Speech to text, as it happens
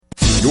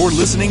You're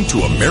listening to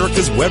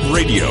America's Web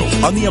Radio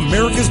on the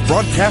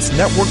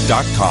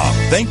AmericasBroadcastNetwork.com.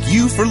 Thank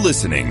you for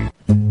listening.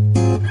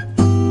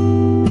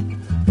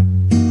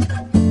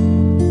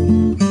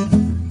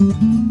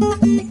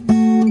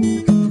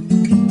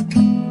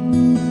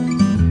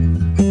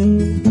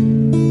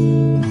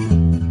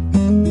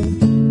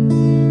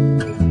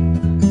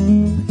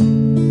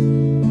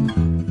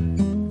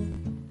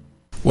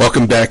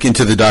 Welcome back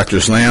into the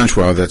Doctor's Lounge.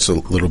 Wow, that's a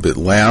little bit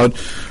loud.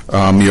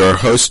 Your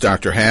host,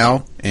 Dr.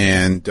 Hal,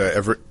 and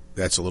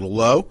that's a little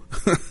low.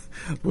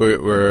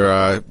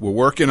 We're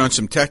working on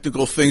some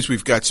technical things.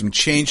 We've got some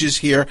changes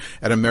here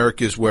at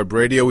America's Web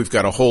Radio. We've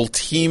got a whole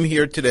team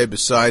here today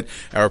beside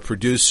our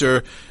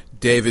producer,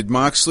 David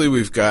Moxley.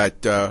 We've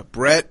got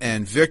Brett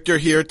and Victor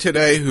here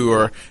today who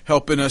are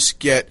helping us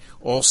get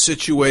all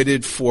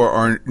situated for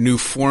our new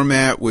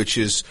format, which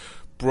is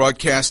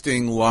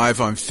broadcasting live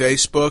on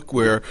Facebook.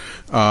 We're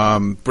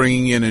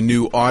bringing in a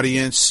new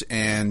audience,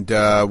 and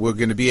we're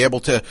going to be able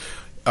to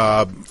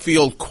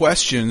field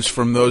questions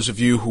from those of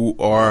you who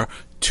are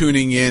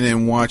tuning in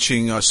and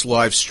watching us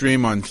live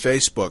stream on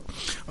Facebook.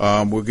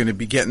 We're going to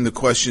be getting the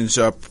questions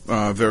up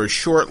very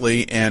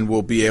shortly, and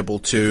we'll be able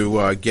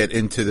to get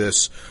into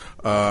this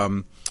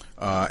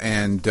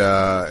and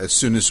as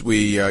soon as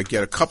we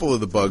get a couple of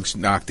the bugs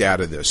knocked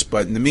out of this.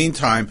 But in the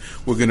meantime,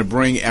 we're going to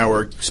bring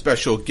our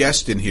special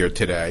guest in here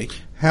today.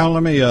 Hal,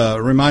 let me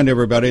remind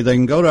everybody, they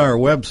can go to our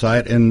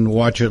website and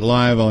watch it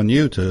live on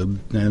YouTube,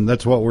 and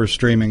that's what we're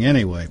streaming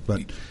anyway.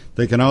 But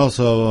they can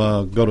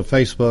also go to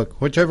Facebook,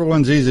 whichever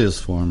one's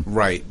easiest for them.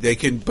 Right. They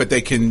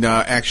can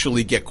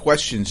actually get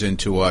questions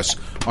into us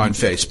on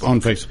Facebook.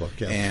 On Facebook,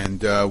 yeah.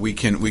 And we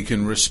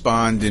can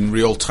respond in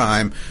real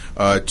time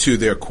to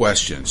their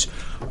questions.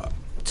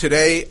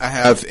 Today I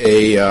have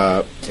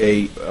a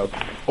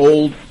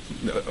old.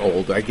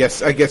 I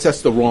guess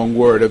that's the wrong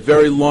word. A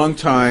very long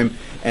time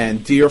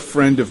and dear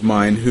friend of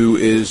mine who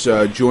is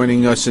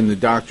joining us in the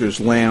Doctor's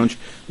Lounge.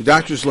 The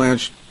Doctor's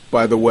Lounge,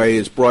 by the way,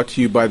 is brought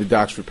to you by the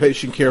Docs for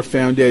Patient Care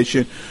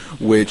Foundation,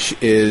 which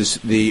is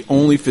the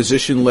only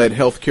physician-led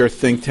healthcare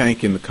think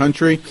tank in the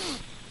country.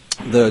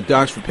 The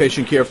Docs for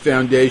Patient Care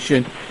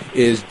Foundation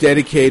is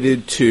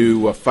dedicated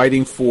to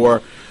fighting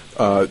for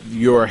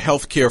your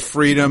healthcare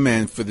freedom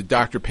and for the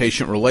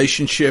doctor-patient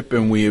relationship,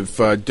 and we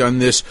have done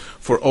this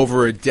for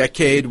over a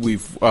decade.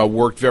 We've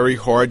worked very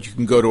hard. You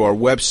can go to our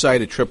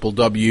website at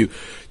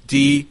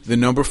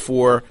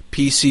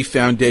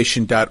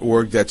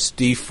www.d4pcfoundation.org. That's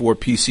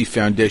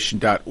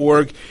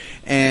d4pcfoundation.org,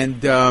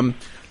 and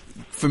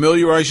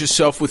familiarize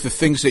yourself with the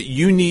things that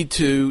you need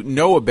to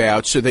know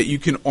about so that you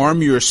can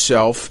arm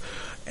yourself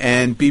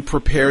and be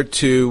prepared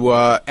to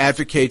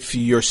advocate for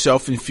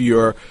yourself and for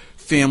your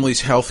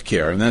family's health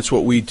care, and that's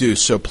what we do.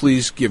 So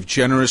please give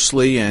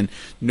generously, and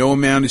no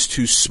amount is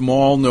too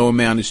small, no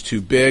amount is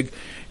too big.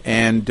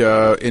 And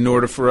in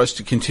order for us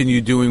to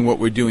continue doing what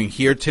we're doing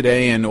here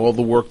today and all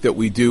the work that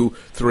we do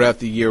throughout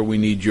the year, we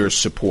need your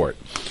support.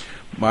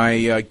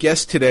 My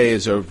guest today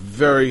is a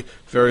very,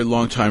 very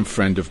long-time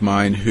friend of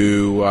mine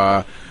who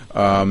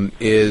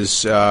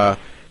is a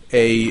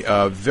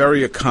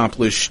very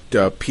accomplished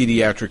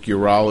pediatric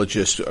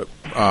urologist.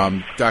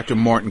 Dr.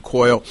 Martin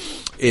Koyle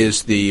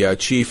is the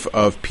chief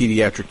of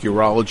pediatric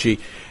urology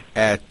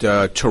at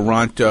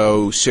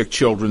Toronto Sick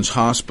Children's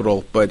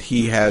Hospital, but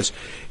he has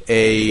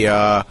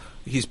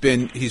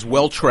he's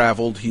well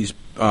traveled. He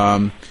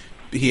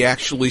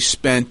actually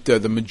spent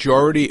the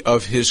majority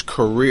of his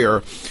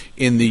career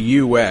in the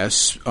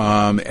U.S.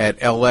 At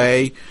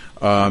L.A.,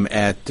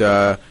 at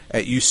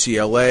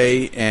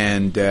UCLA,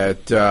 and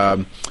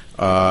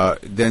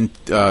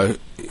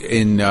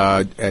in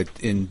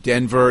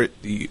Denver,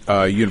 at the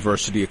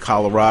University of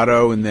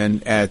Colorado, and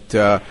then at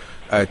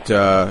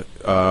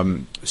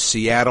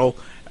Seattle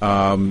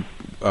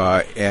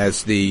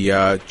as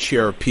the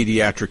chair of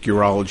pediatric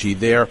urology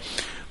there.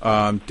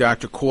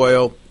 Dr.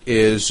 Koyle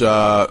is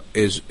a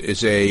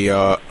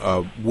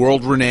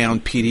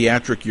world-renowned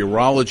pediatric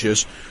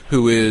urologist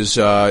who is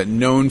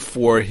known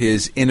for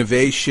his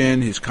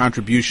innovation, his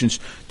contributions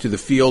to the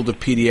field of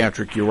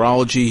pediatric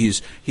urology.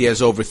 He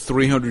has over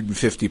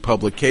 350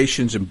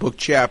 publications and book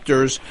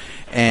chapters,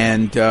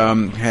 and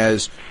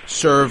has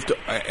served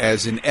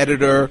as an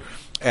editor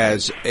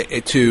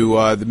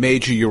to the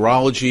major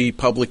urology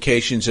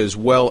publications, as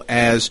well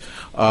as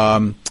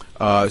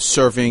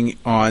serving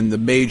on the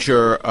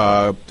major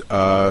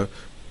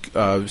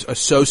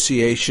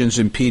associations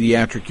in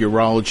pediatric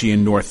urology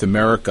in North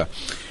America.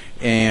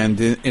 And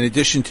in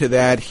addition to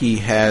that, he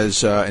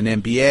has an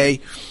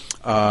MBA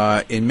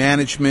in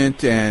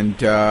management, and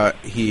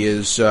he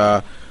is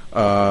a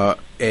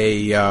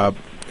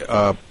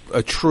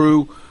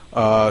true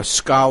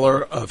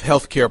scholar of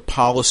healthcare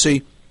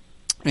policy.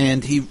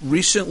 And he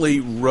recently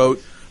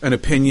wrote an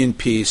opinion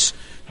piece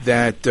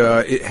that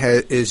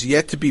is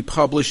yet to be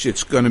published.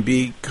 It's going to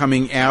be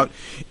coming out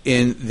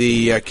in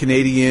the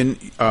Canadian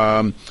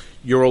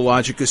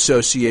Urologic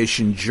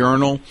Association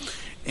Journal.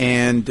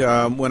 And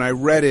when I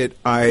read it,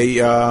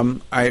 I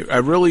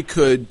really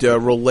could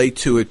relate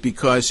to it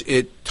because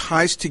it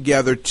ties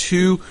together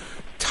two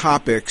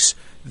topics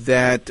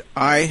that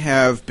I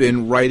have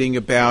been writing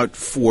about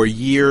for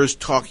years,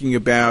 talking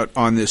about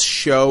on this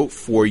show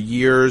for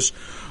years.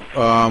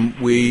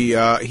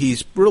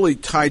 He's really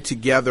tied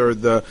together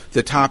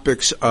the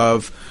topics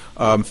of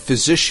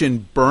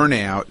physician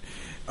burnout,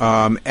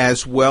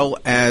 as well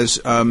as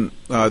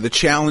the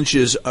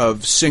challenges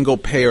of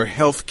single-payer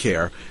health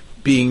care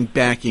being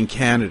back in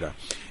Canada.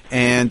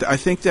 And I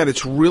think that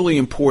it's really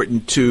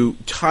important to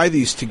tie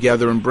these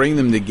together and bring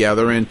them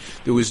together. And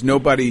there was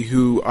nobody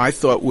who I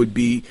thought would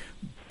be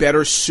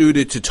better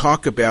suited to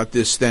talk about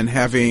this than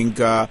having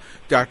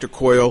Dr.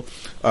 Koyle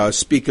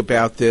speak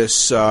about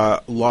this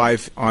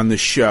live on the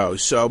show.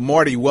 So,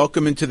 Marty,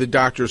 welcome into the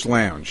Doctor's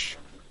Lounge.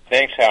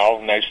 Thanks,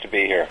 Hal. Nice to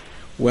be here.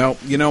 Well,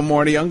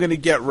 Marty, I'm going to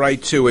get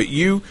right to it.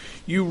 You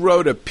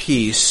wrote a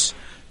piece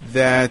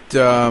that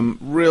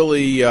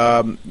really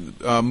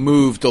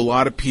moved a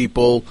lot of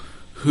people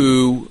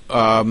who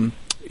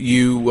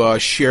you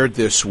shared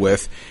this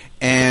with,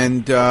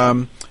 and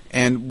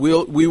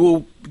we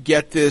will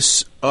get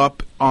this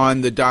up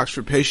on the Docs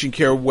for Patient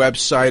Care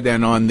website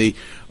and on the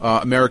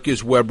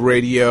America's Web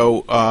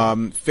Radio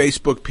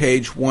Facebook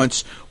page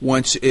once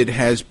it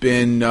has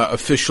been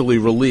officially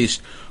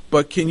released.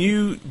 But can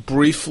you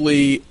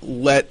briefly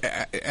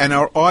and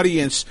our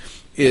audience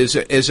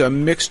is a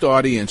mixed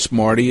audience,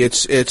 Marty.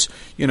 It's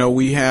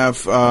we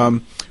have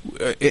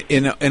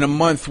in a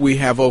month we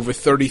have over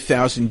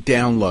 30,000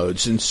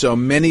 downloads, and so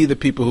many of the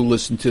people who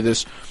listen to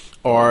this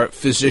are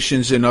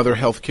physicians and other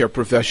healthcare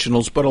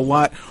professionals, but a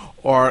lot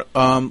are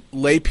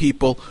lay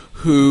people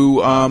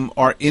who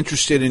are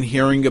interested in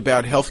hearing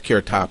about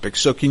healthcare topics.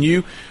 So can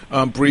you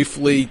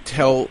briefly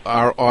tell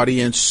our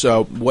audience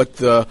what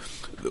the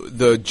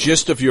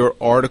gist of your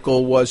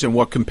article was and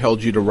what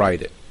compelled you to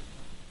write it?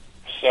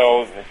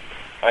 So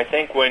I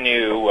think when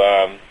you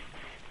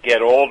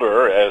get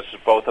older, as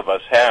both of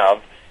us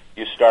have,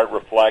 you start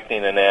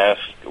reflecting and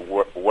ask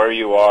where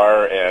you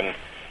are and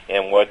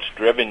what's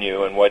driven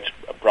you and what's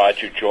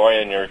brought you joy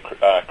in your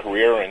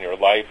career and your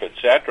life,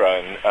 etc.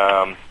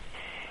 And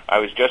I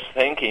was just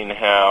thinking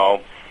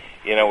how,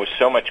 it was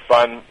so much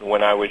fun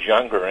when I was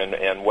younger,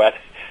 and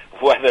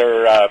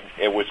whether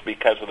it was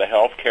because of the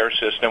healthcare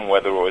system,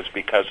 whether it was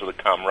because of the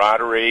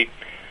camaraderie,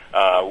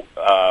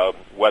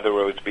 whether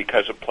it was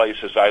because of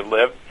places I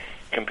lived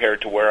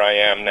compared to where I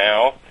am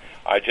now,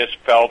 I just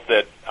felt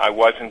that I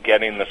wasn't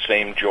getting the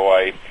same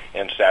joy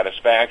and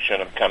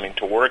satisfaction of coming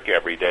to work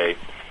every day.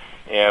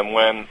 And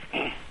when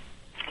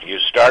you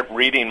start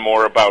reading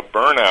more about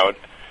burnout,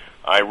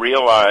 I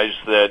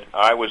realized that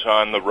I was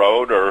on the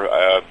road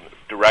or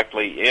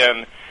directly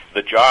in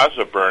the jaws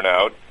of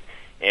burnout,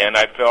 and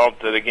I felt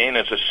that, again,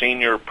 as a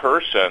senior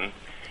person,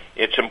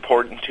 it's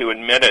important to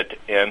admit it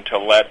and to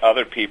let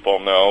other people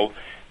know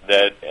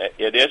that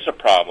it is a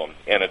problem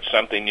and it's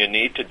something you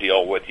need to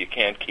deal with. You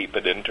can't keep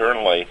it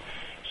internally.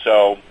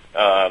 So,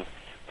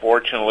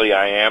 fortunately,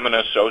 I am an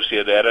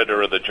associate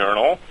editor of the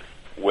journal,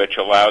 which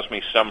allows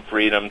me some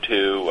freedom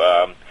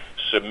to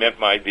submit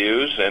my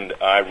views, and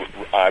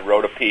I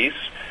wrote a piece,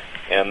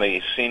 and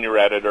the senior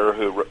editor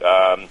who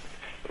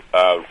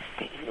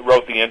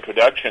wrote the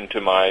introduction to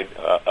my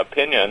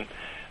opinion,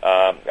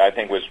 I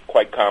think was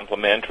quite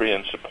complimentary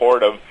and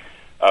supportive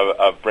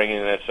of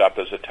bringing this up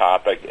as a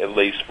topic, at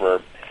least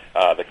for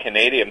the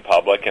Canadian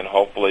public, and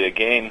hopefully,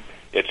 again,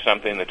 it's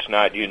something that's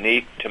not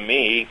unique to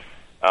me,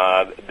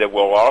 that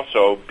will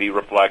also be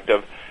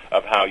reflective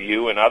of how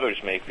you and others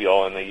may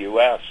feel in the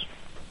U.S.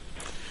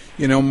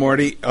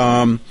 Marty,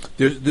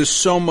 there's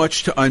so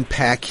much to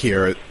unpack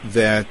here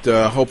that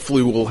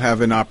hopefully we'll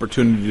have an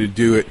opportunity to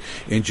do it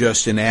in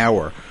just an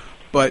hour.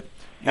 But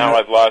now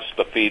I've lost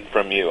the feed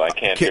from you. I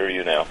can't hear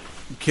you now.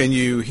 Can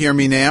you hear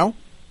me now?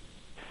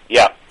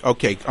 Yeah.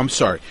 Okay, I'm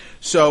sorry.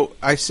 So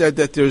I said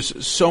that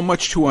there's so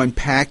much to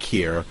unpack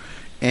here,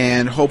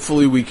 and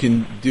hopefully we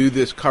can do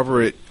this,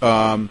 cover it.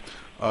 Gone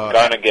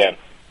again.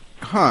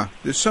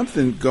 There's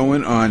something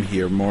going on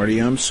here, Marty.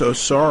 I'm so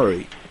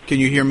sorry. Can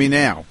you hear me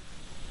now?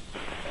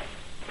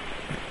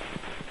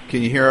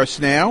 Can you hear us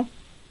now?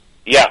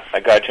 Yeah, I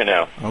got you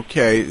now.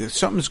 Okay,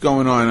 something's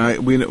going on.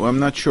 I'm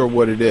not sure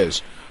what it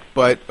is,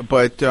 but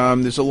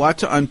there's a lot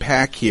to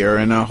unpack here,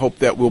 and I hope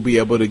that we'll be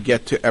able to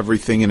get to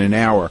everything in an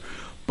hour.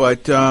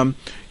 But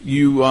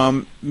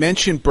you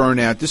mentioned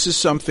burnout. This is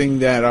something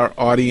that our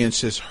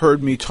audience has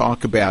heard me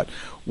talk about.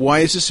 Why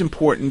is this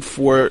important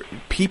for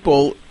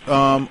people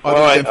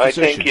other than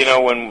physicians? I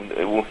think,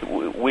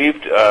 when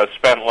we've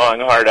spent long,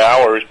 hard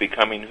hours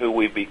becoming who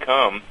we've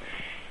become,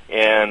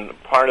 and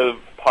part of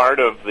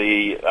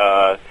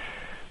the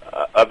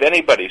of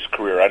anybody's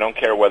career, I don't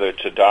care whether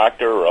it's a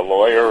doctor or a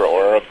lawyer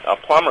or a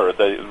plumber,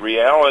 the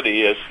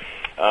reality is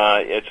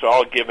it's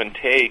all give and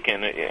take,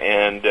 and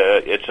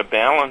it's a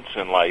balance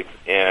in life.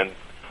 And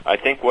I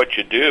think what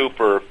you do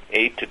for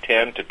 8 to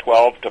 10 to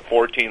 12 to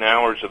 14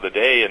 hours of the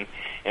day,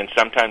 and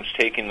sometimes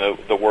taking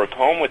the work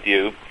home with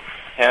you,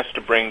 has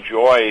to bring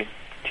joy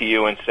to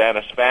you and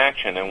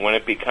satisfaction. And when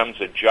it becomes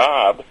a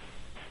job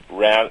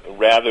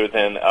rather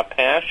than a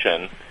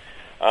passion,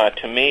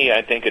 to me,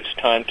 I think it's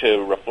time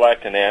to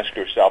reflect and ask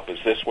yourself, is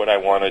this what I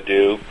want to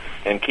do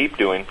and keep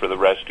doing for the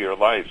rest of your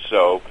life?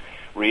 So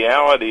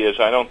reality is,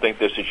 I don't think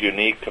this is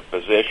unique to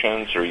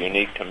physicians or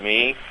unique to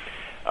me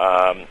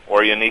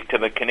or unique to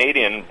the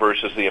Canadian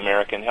versus the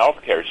American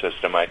healthcare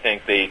system. I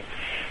think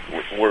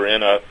we're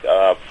in a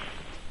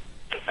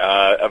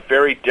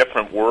very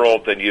different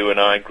world than you and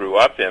I grew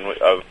up in,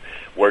 of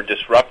where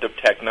disruptive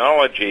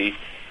technology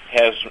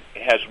has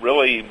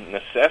really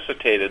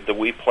necessitated that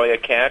we play a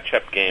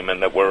catch-up game,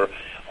 and that we're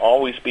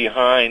always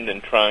behind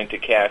and trying to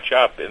catch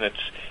up. And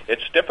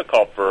it's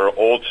difficult for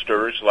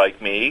oldsters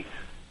like me,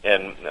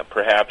 and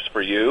perhaps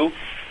for you,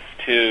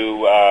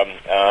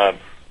 to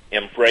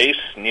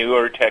embrace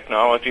newer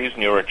technologies,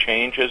 newer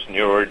changes,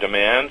 newer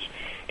demands,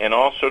 and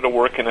also to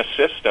work in a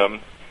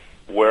system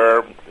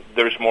where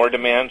there's more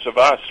demands of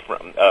us,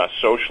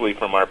 socially,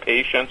 from our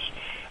patients,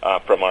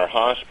 from our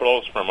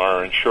hospitals, from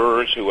our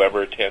insurers,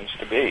 whoever it tends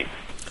to be.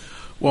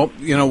 Well,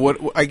 what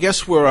I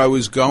guess where I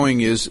was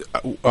going is,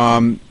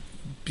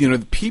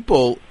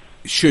 people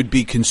should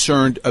be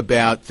concerned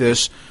about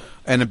this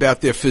and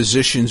about their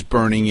physicians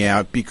burning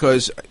out,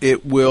 because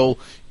it will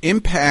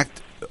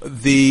impact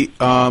the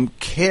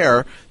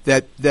care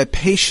that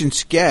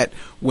patients get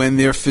when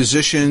their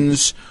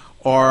physicians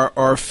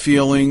are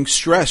feeling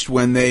stressed,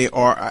 when they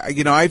are.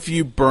 I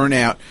view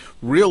burnout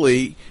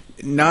really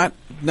not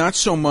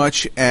so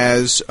much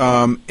as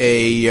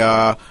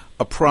a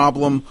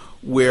problem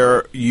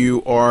where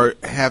you are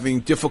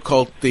having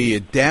difficulty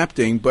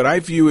adapting, but I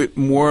view it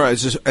more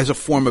as a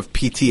form of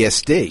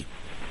PTSD.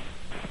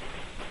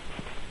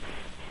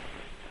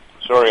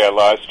 Sorry, I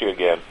lost you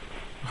again.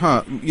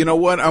 Huh. You know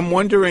what? I'm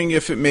wondering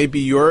if it may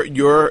be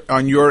your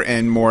on your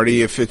end,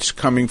 Marty, if it's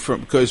coming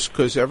from,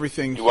 because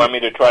everything. You want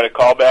me to try to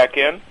call back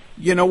in?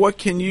 You know what?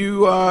 Can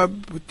you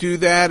do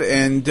that?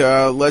 And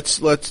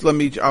let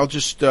me. I'll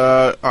just.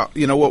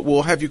 You know what?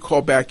 We'll have you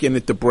call back in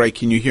at the break.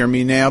 Can you hear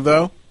me now,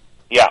 though?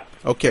 Yeah.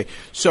 Okay.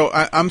 So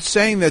I'm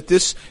saying that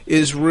this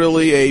is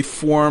really a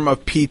form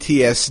of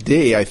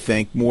PTSD, I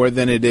think, more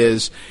than it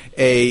is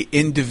a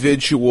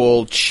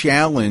individual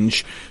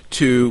challenge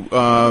to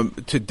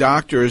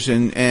doctors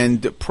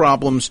and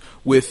problems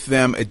with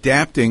them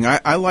adapting.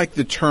 I like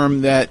the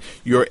term that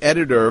your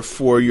editor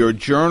for your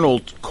journal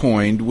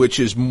coined,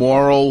 which is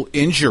moral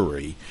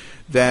injury.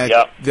 That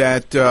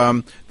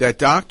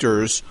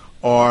doctors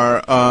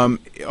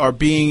are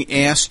being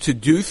asked to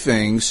do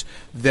things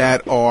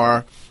that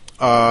are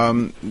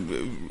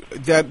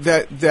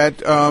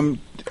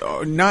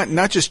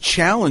not just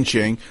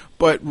challenging,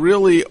 but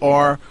really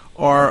are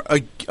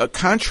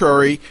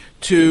contrary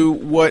to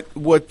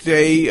what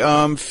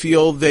they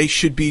feel they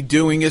should be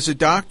doing as a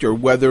doctor,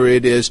 whether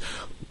it is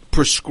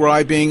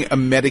prescribing a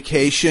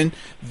medication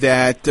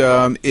that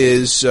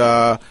is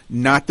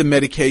not the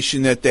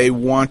medication that they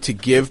want to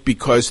give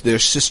because their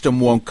system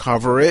won't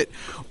cover it,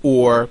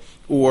 or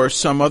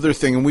some other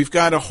thing. And we've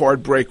got a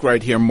hard break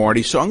right here,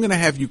 Marty, so I'm going to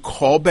have you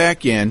call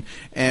back in,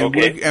 and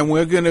okay.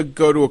 we're going to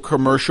go to a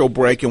commercial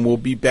break, and we'll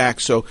be back,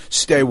 so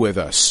stay with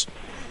us.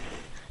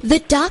 The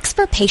Docs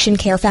for Patient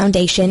Care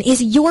Foundation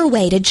is your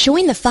way to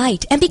join the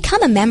fight and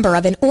become a member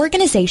of an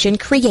organization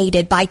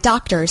created by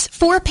doctors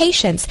for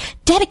patients,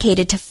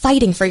 dedicated to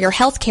fighting for your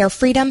healthcare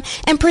freedom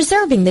and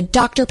preserving the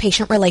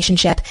doctor-patient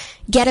relationship.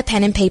 Get a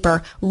pen and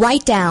paper.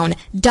 Write down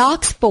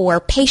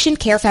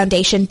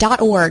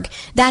docs4patientcarefoundation.org.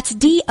 That's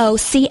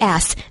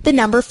DOCS, the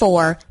number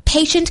 4,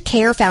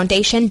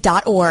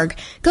 patientcarefoundation.org.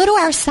 Go to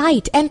our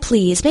site and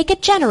please make a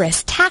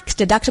generous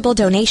tax-deductible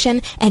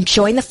donation and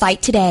join the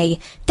fight today.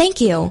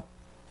 Thank you.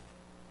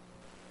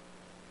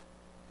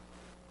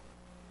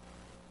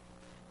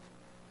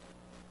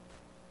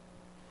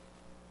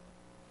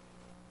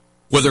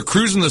 Whether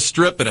cruising the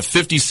Strip in a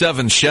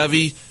 57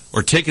 Chevy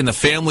or taking the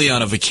family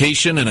on a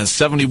vacation in a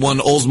 71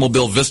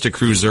 Oldsmobile Vista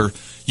Cruiser,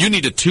 you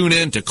need to tune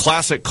in to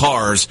Classic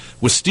Cars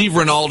with Steve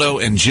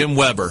Ronaldo and Jim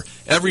Weber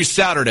every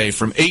Saturday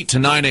from 8 to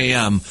 9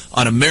 a.m.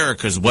 on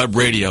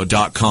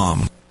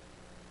americaswebradio.com.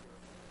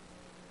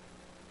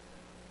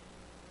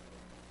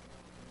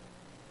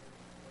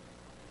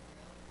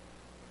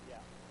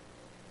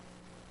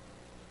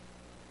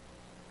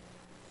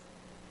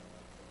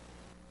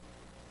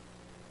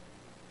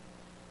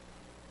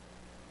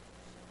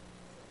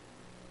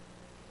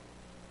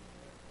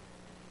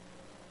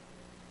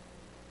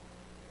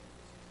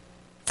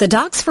 The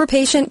Docs for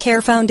Patient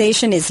Care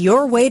Foundation is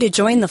your way to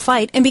join the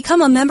fight and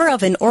become a member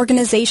of an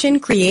organization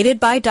created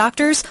by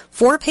doctors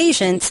for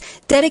patients,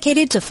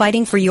 dedicated to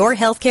fighting for your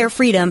healthcare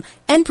freedom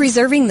and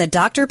preserving the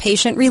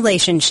doctor-patient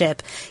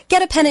relationship.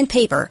 Get a pen and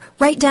paper.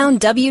 Write down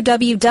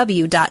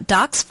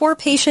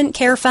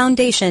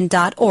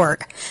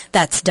www.docs4patientcarefoundation.org.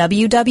 That's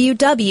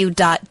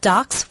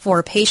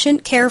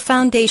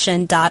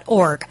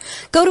www.docs4patientcarefoundation.org.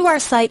 Go to our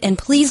site and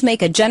please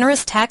make a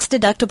generous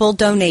tax-deductible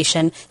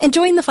donation and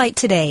join the fight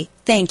today.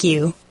 Thank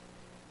you.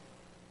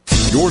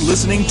 You're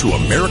listening to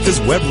America's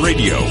Web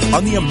Radio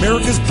on the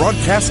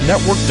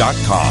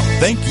AmericasBroadcastNetwork.com.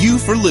 Thank you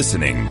for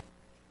listening.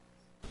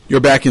 You're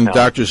back in the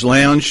Doctor's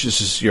Lounge.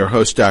 This is your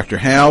host, Dr.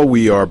 Hal.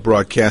 We are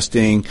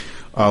broadcasting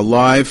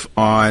live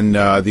on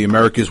the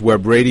America's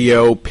Web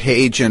Radio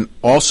page and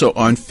also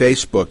on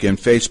Facebook. And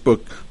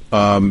Facebook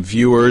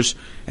viewers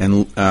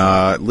and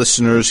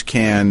listeners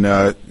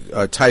can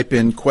type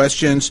in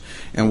questions,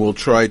 and we'll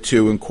try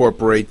to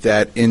incorporate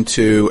that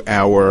into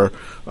our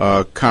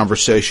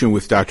conversation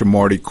with Dr.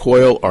 Marty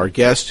Koyle, our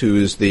guest, who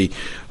is the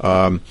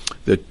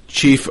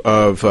chief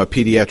of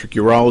pediatric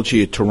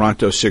urology at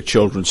Toronto Sick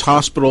Children's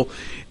Hospital,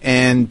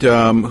 and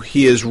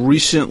he has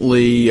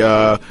recently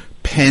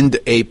penned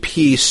a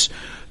piece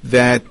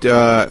that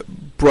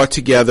brought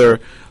together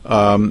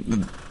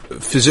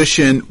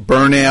physician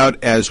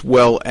burnout as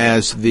well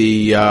as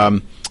the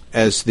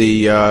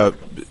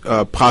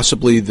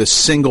possibly the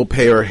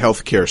single-payer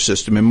healthcare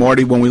system. And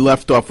Marty, when we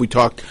left off, we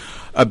talked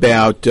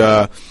about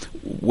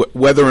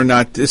whether or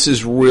not this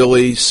is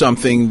really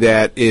something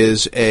that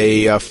is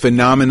a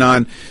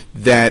phenomenon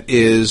that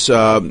is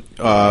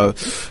that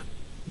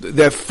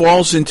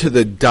falls into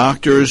the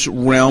doctor's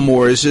realm,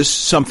 or is this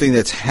something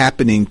that's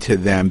happening to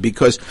them?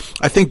 Because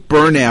I think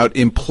burnout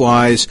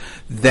implies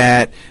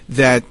that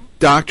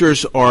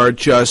doctors are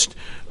just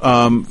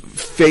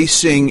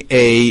facing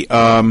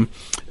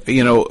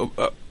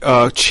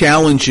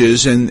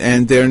challenges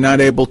and they're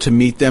not able to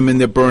meet them and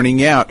they're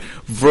burning out,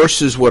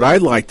 versus what I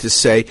like to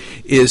say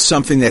is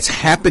something that's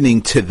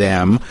happening to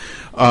them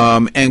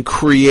and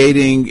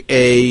creating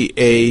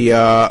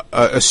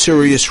a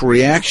serious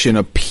reaction,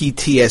 a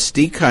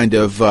PTSD kind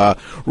of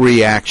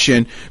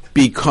reaction,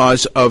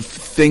 because of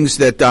things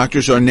that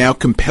doctors are now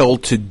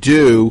compelled to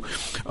do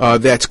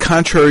that's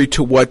contrary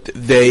to what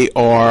they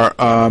are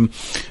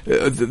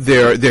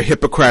their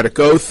Hippocratic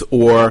oath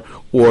or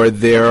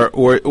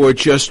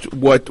just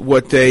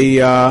what they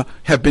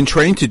have been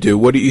trained to do.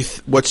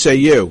 What say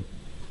you?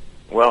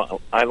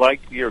 Well, I like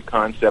your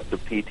concept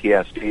of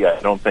PTSD. I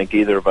don't think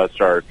either of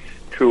us are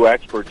true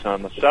experts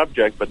on the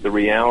subject, but the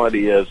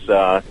reality is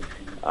I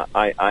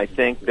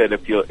think that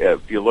if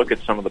you look at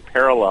some of the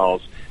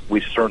parallels,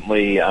 we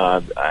certainly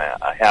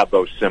have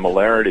those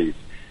similarities.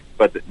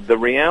 But the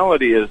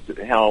reality is,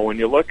 Hal, when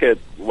you look at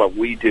what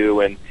we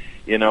do, and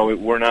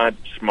we're not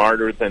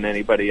smarter than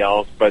anybody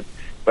else, but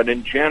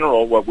in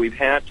general, what we've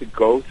had to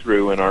go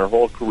through in our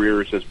whole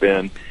careers has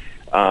been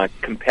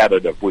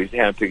competitive. We've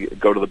had to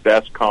go to the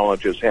best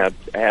colleges, had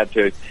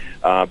to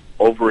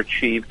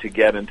overachieve to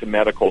get into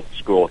medical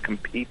school,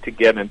 compete to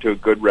get into a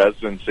good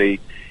residency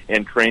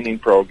and training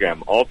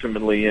program,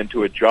 ultimately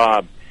into a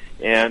job.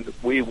 And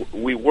we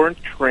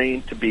weren't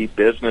trained to be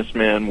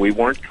businessmen. We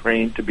weren't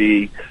trained to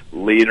be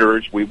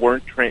leaders. We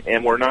weren't trained,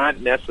 and we're not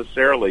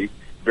necessarily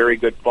very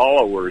good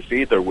followers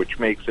either, which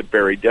makes it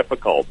very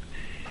difficult.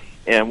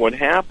 And what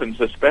happens,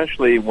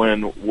 especially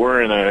when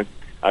we're in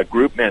a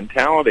group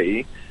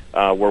mentality,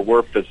 where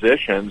we're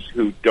physicians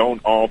who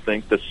don't all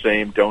think the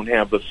same, don't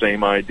have the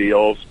same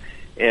ideals,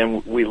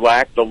 and we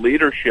lack the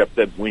leadership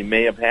that we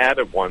may have had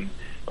at one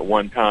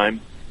time,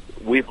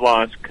 we've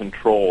lost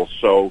control.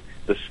 So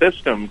the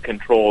system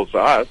controls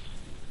us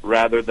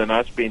rather than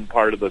us being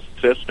part of the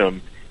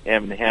system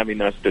and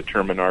having us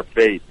determine our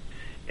fate.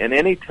 And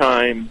any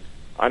time,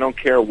 I don't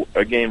care,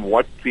 again,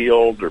 what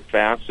field or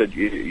facet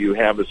you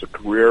have as a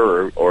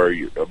career or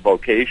a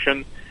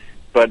vocation,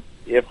 but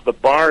if the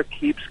bar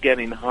keeps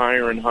getting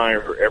higher and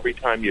higher every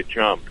time you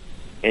jump,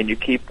 and you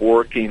keep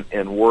working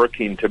and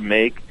working to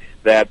make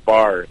that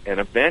bar, and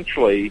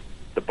eventually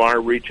the bar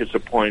reaches a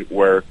point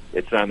where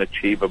it's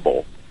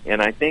unachievable.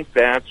 And I think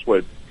that's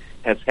what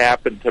has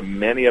happened to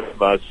many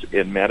of us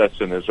in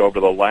medicine, is over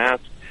the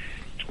last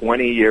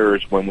 20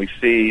 years, when we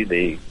see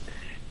the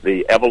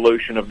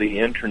evolution of the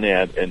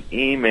internet and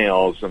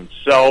emails and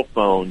cell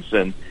phones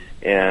and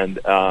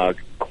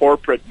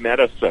corporate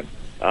medicine.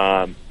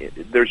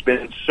 There's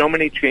been so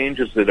many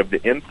changes that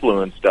have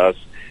influenced us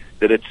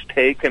that it's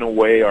taken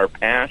away our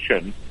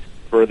passion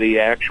for the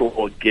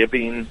actual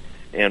giving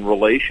and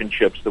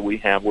relationships that we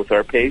have with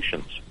our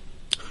patients.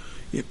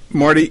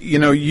 Marty,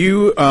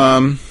 you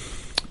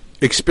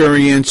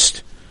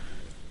experienced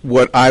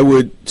what I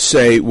would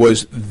say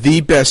was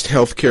the best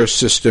healthcare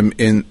system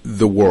in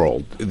the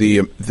world, the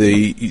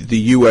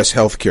U.S.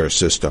 healthcare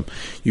system.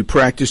 You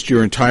practiced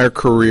your entire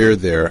career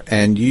there,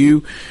 and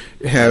you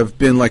have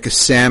been like a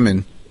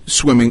salmon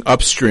swimming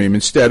upstream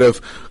instead of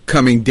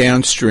coming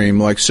downstream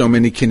like so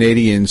many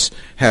Canadians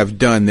have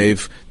done.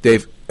 They've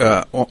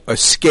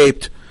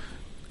escaped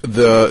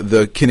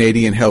the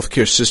Canadian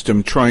healthcare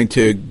system, trying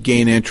to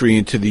gain entry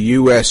into the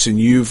U.S., and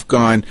you've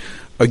gone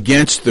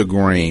against the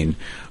grain.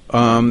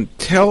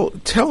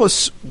 Tell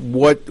us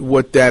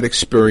what that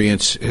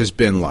experience has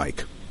been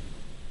like.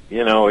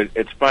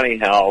 It's funny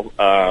how,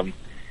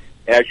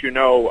 as you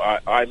know,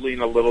 I lean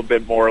a little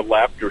bit more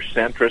left or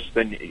centrist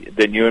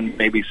than you and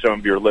maybe some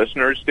of your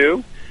listeners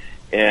do.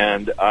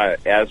 And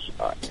as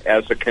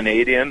a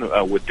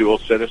Canadian with dual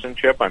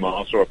citizenship, I'm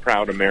also a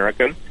proud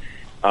American.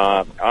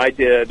 I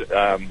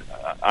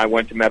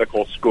went to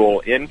medical school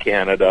in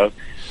Canada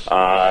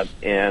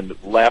and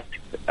left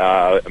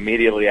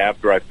immediately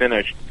after I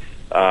finished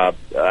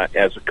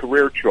as a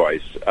career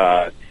choice,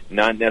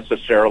 not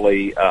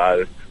necessarily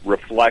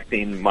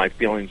reflecting my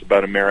feelings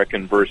about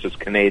American versus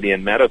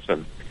Canadian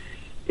medicine.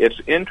 It's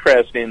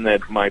interesting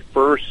that my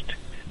first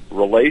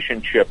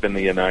relationship in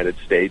the United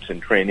States in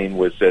training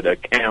was at a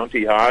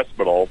county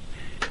hospital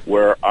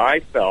where I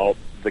felt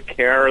the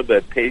care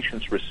that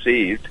patients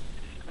received,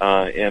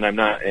 and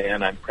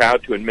I'm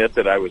proud to admit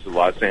that I was at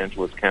Los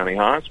Angeles County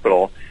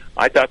Hospital.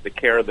 I thought the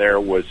care there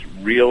was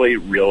really,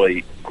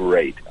 really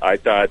great. I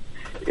thought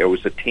it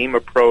was a team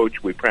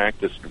approach. We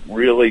practiced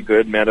really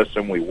good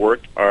medicine. We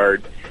worked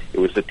hard. It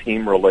was a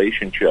team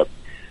relationship.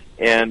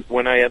 And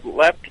when I had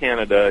left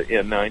Canada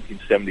in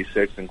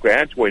 1976 and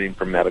graduating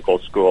from medical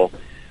school,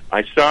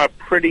 I saw a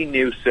pretty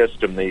new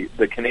system,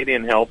 the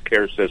Canadian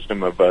healthcare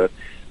system of a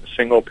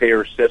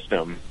single-payer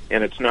system.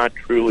 And it's not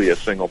truly a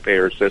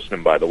single-payer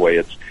system, by the way.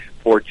 It's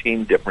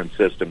 14 different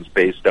systems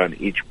based on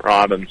each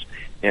province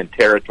and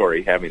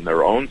territory having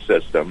their own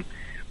system.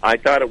 I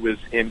thought it was,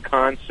 in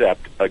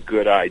concept, a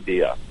good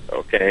idea,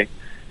 okay?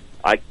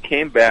 I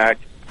came back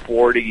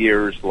 40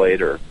 years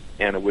later,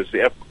 and it was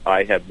if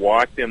I had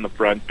walked in the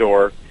front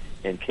door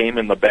and came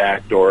in the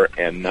back door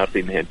and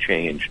nothing had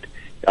changed.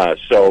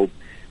 So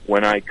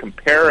when I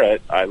compare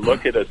it, I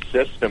look at a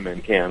system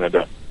in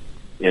Canada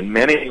in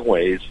many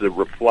ways that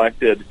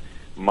reflected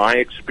my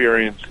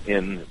experience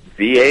in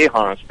VA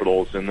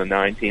hospitals in the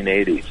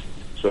 1980s.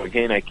 So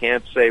again, I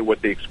can't say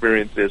what the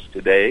experience is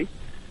today,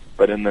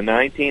 but in the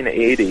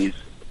 1980s,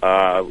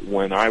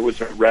 when I was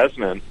a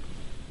resident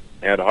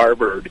at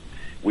Harvard,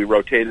 we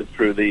rotated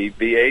through the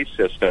VA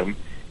system,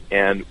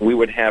 and we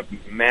would have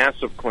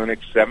massive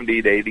clinics,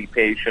 70 to 80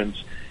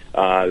 patients,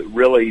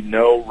 really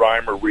no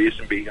rhyme or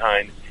reason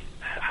behind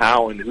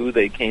how and who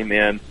they came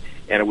in,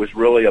 and it was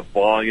really a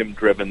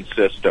volume-driven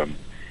system.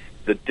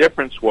 The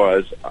difference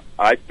was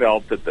I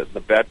felt that the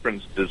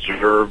veterans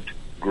deserved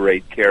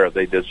great care.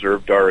 They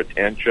deserved our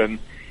attention,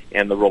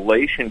 and the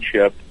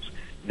relationships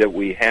that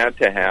we had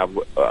to have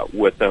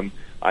with them,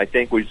 I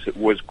think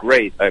was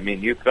great. I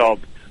mean, you felt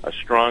a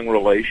strong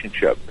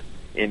relationship.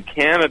 In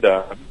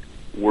Canada,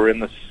 we're in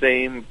the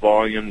same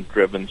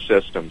volume-driven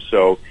system.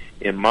 So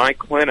in my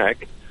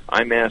clinic,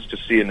 I'm asked to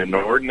see an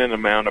inordinate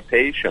amount of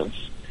patients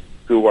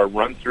who are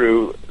run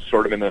through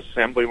sort of an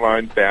assembly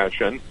line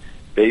fashion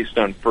based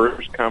on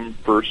first come,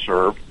 first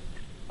serve.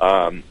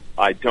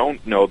 I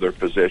don't know their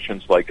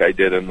physicians like I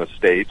did in the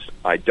States.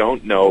 I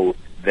don't know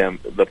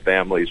the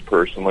families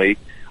personally.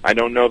 I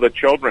don't know the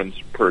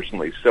children's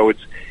personally. So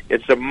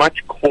it's a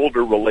much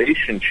colder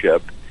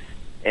relationship,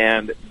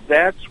 and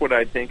that's what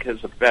I think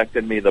has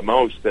affected me the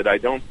most, that I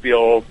don't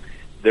feel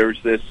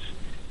there's this...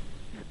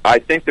 I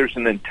think there's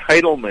an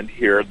entitlement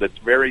here that's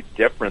very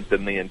different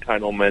than the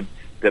entitlement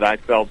that I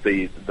felt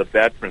the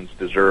veterans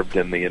deserved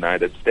in the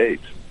United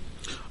States.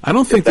 I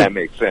don't think that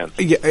makes sense.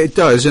 Yeah, it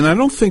does, and I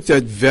don't think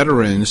that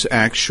veterans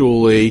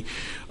actually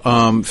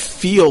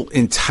feel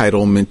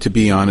entitlement, to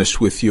be honest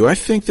with you. I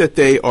think that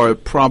they are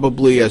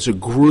probably, as a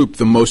group,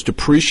 the most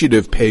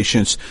appreciative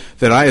patients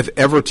that I have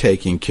ever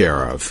taken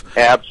care of.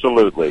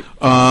 Absolutely.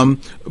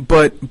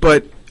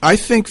 But I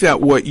think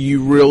that what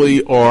you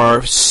really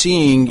are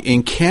seeing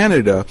in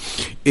Canada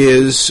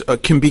is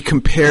can be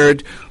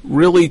compared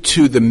really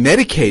to the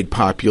Medicaid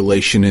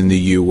population in the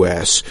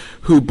U.S.,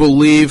 who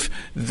believe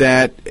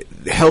that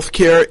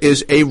healthcare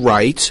is a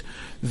right,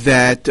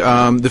 that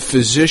the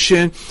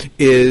physician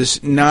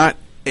is not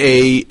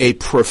a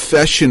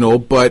professional,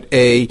 but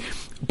a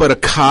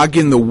cog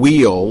in the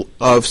wheel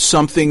of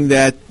something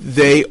that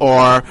they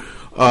are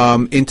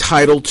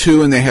entitled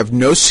to, and they have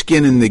no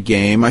skin in the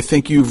game. I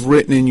think you've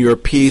written in your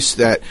piece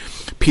that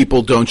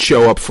people don't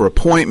show up for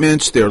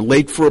appointments, they're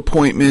late for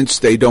appointments,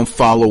 they don't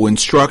follow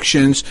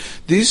instructions.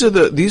 These are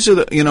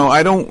the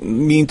I don't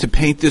mean to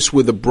paint this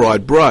with a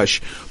broad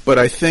brush, but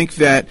I think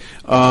that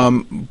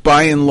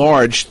by and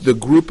large, the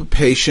group of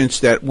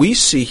patients that we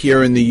see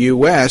here in the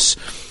U.S.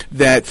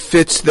 that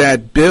fits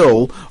that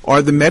bill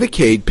are the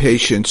Medicaid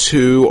patients,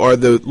 who are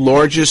the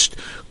largest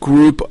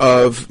group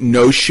of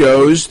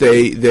no-shows.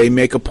 They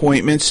make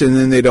appointments and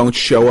then they don't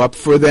show up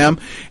for them,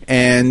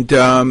 and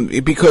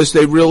because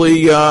they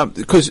really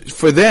because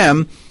for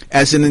them,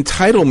 as an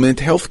entitlement,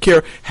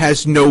 healthcare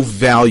has no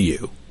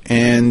value,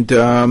 and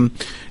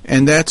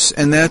that's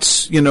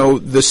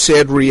the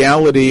sad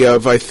reality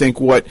of, I think,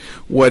 what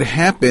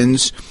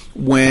happens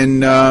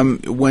when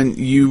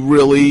you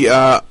really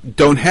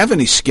don't have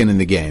any skin in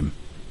the game.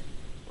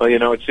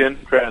 Well, it's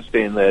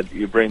interesting that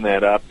you bring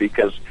that up,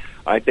 because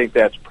I think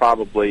that's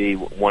probably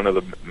one of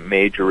the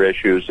major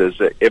issues, is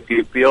that if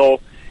you feel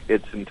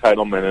it's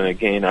entitlement, and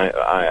again,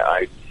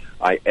 I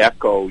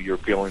echo your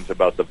feelings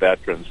about the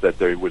veterans, that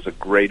there was a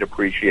great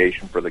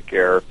appreciation for the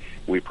care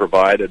we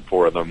provided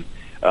for them,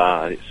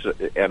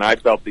 and I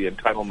felt the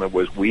entitlement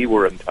was we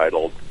were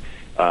entitled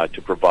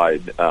to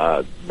provide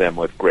them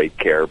with great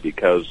care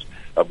because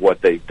of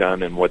what they've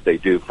done and what they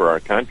do for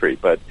our country.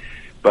 But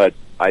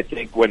I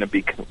think when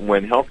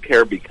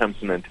healthcare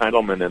becomes an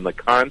entitlement, and the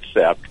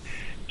concept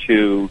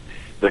to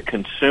the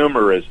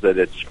consumer is that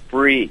it's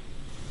free,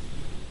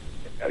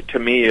 to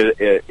me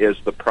is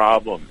the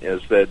problem.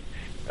 Is that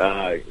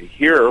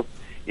here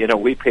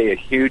we pay a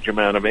huge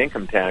amount of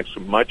income tax,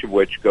 much of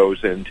which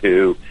goes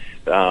into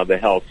the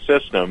health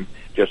system,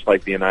 just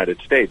like the United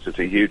States. It's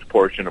a huge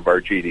portion of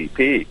our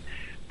GDP.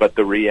 But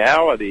the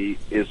reality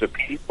is that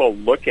people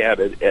look at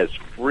it as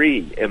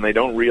free, and they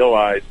don't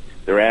realize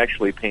they're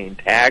actually paying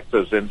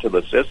taxes into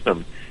the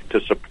system to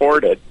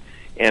support it.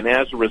 And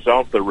as a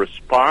result, they're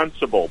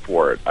responsible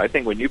for it. I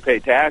think when you pay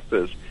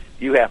taxes,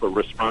 you have a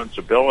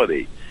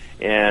responsibility.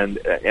 And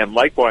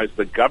likewise,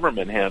 the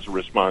government has a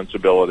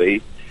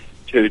responsibility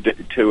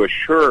to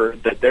assure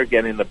that they're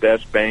getting the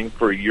best bang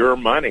for your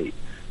money.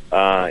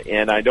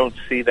 And I don't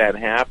see that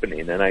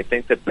happening. And I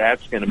think that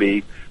that's going to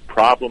be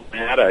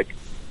problematic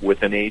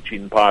with an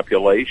aging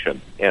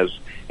population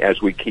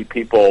as we keep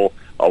people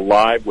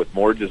alive with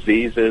more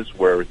diseases,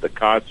 where the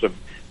costs of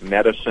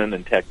medicine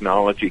and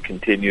technology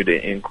continue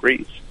to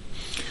increase.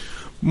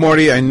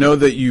 Marty, I know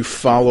that you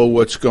follow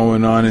what's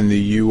going on in the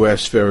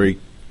U.S. very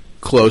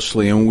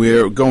closely, and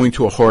we're going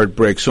to a hard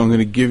break, so I'm going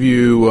to give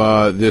you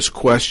this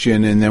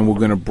question, and then we're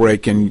going to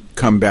break and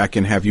come back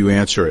and have you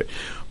answer it.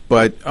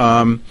 But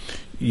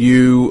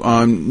you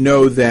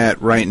know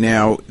that right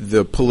now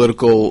the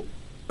political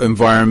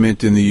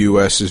environment in the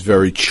U.S. is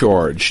very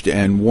charged,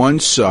 and one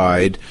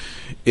side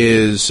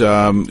is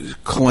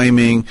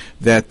claiming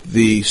that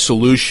the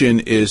solution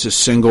is a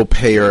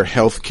single-payer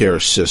healthcare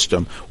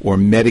system, or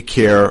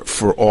Medicare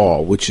for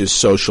all, which is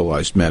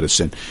socialized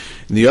medicine.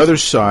 And the other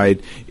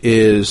side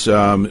is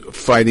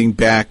fighting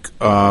back,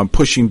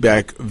 pushing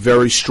back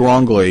very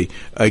strongly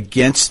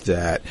against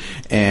that,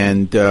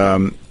 and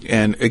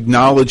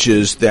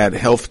acknowledges that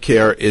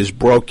healthcare is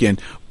broken,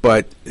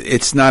 but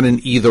it's not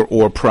an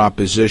either-or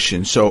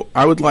proposition. So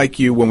I would like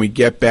you, when we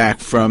get back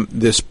from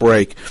this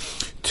break,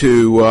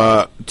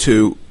 to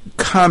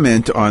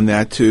comment on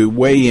that, to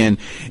weigh in,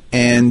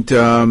 and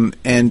to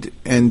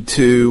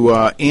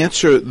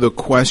answer the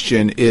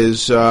question: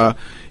 is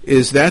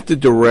that the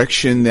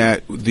direction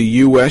that the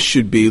U.S.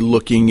 should be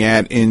looking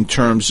at in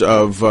terms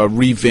of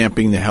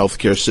revamping the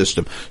healthcare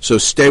system? So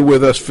stay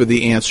with us for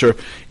the answer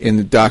in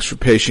the Docs for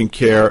Patient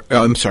Care.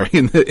 In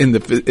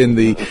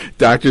the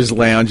Doctor's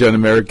Lounge on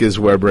America's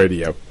Web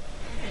Radio.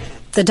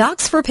 The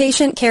Docs for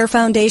Patient Care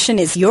Foundation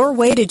is your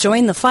way to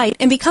join the fight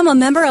and become a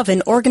member of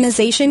an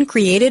organization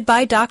created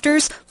by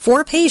doctors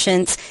for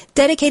patients,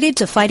 dedicated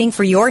to fighting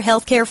for your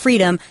healthcare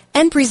freedom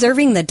and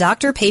preserving the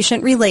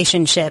doctor-patient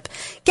relationship.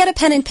 Get a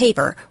pen and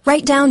paper.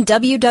 Write down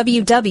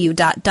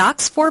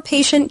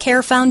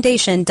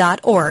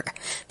www.docsforpatientcarefoundation.org.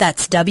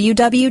 That's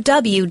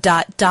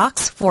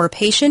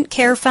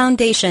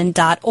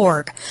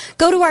www.docsforpatientcarefoundation.org.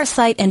 Go to our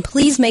site and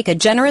please make a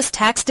generous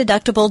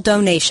tax-deductible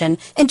donation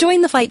and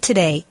join the fight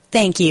today.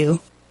 Thank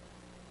you.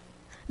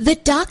 The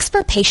Docs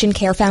for Patient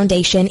Care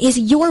Foundation is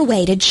your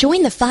way to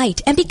join the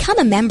fight and become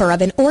a member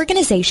of an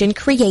organization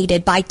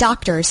created by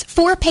doctors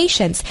for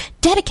patients,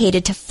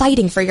 dedicated to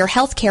fighting for your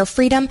healthcare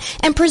freedom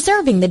and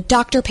preserving the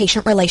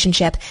doctor-patient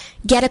relationship.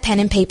 Get a pen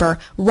and paper.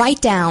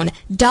 Write down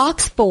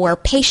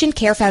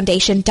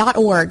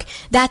docs4patientcarefoundation.org.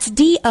 That's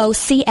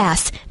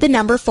DOCS, the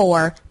number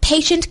 4,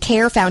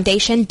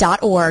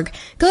 patientcarefoundation.org.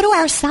 Go to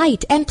our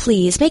site and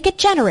please make a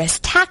generous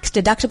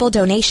tax-deductible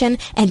donation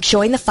and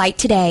join the fight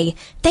today.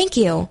 Thank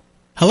you.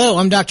 Hello,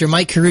 I'm Dr.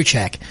 Mike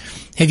Karuchak.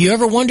 Have you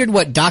ever wondered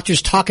what doctors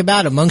talk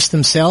about amongst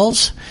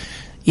themselves?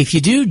 If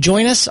you do,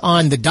 join us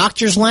on the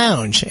Doctor's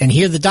Lounge and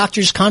hear the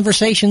doctors'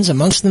 conversations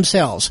amongst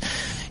themselves.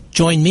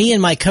 Join me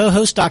and my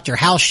co-host, Dr.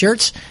 Hal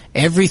Scherz,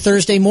 every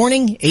Thursday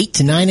morning, 8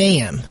 to 9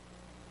 a.m.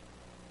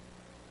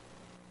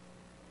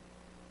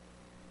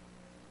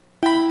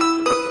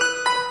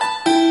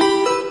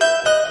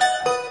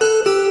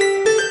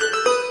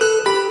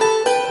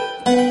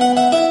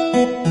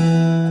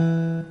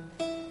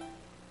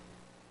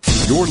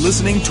 You're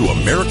listening to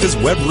America's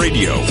Web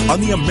Radio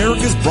on the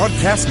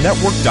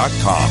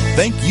AmericasBroadcastNetwork.com.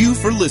 Thank you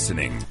for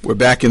listening. We're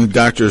back in the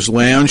Doctor's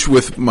Lounge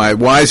with my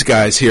wise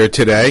guys here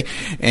today,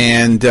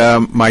 and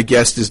my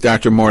guest is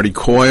Dr. Marty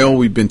Koyle.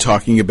 We've been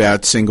talking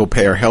about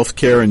single-payer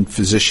healthcare and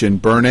physician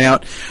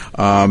burnout.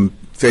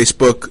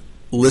 Facebook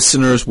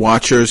listeners,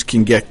 watchers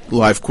can get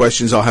live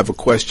questions. I'll have a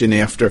question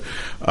after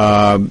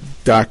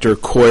Dr.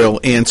 Koyle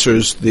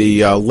answers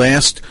the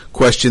last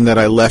question that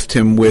I left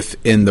him with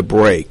in the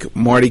break.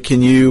 Marty,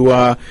 can you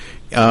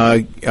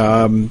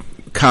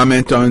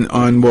comment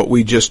on what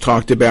we just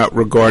talked about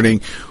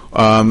regarding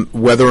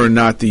whether or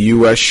not the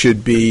U.S.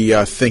 should be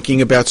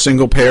thinking about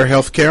single-payer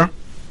health care?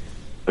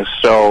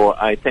 So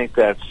I think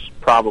that's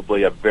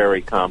probably a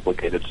very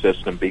complicated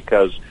system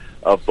because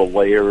of the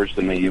layers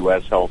in the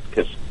U.S. health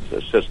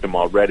system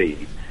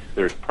already.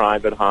 There's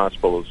private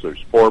hospitals,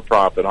 there's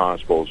for-profit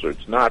hospitals,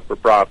 there's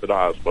not-for-profit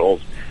hospitals,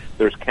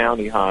 there's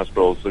county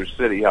hospitals, there's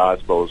city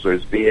hospitals,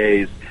 there's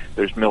VAs,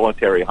 there's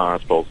military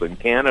hospitals. In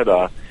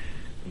Canada,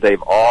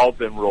 they've all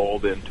been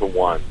rolled into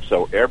one.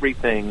 So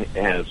everything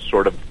has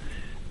sort of,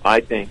 I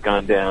think,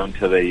 gone down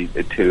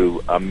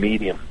to a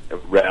medium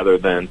rather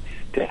than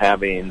to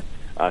having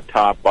a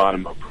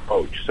top-bottom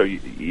approach. So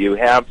you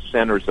have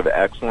centers of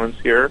excellence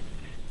here.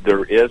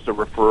 There is a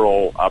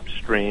referral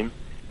upstream.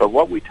 But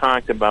what we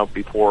talked about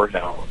before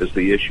now is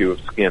the issue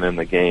of skin in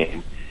the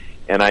game.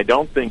 And I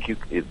don't think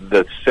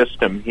the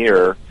system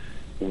here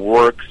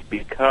works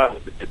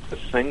because it's a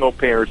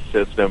single-payer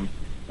system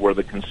where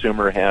the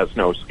consumer has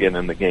no skin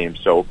in the game.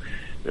 So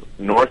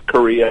North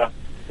Korea,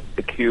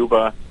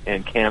 Cuba,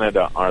 and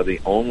Canada are the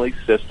only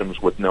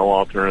systems with no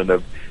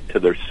alternative to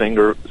their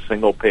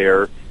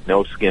single-payer,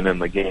 no skin in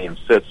the game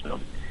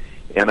system.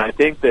 And I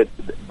think that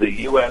the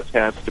U.S.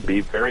 has to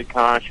be very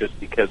cautious,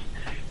 because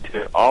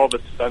to all of a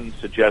sudden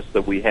suggest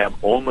that we have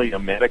only a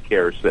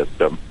Medicare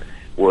system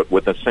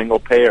with a single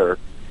payer,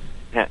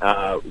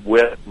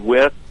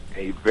 with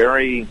a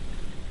very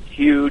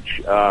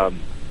huge model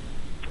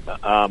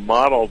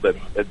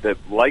that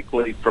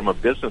likely, from a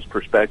business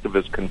perspective,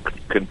 is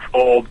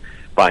controlled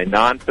by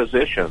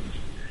non-physicians,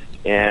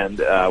 and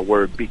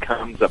where it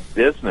becomes a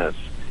business,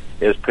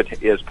 is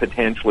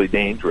potentially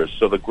dangerous.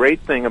 So the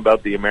great thing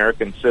about the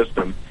American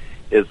system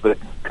is the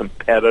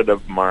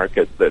competitive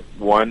market, that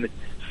one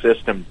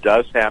system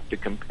does have to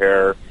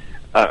compare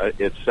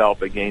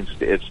itself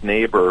against its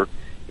neighbor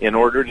in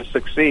order to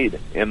succeed.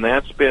 And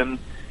that's been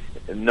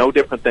no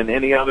different than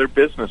any other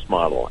business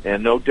model,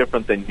 and no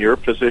different than your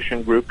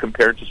physician group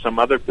compared to some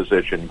other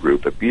physician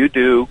group. If you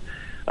do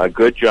a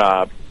good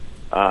job,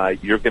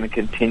 you're going to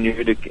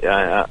continue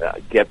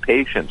to get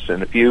patients.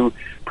 And if you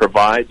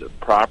provide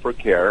proper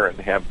care and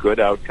have good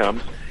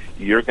outcomes,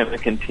 you're going to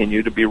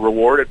continue to be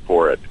rewarded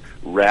for it,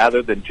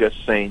 rather than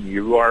just saying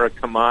you are a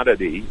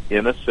commodity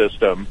in a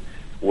system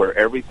where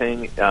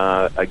everything,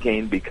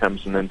 again,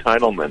 becomes an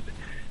entitlement.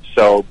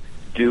 So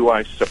do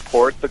I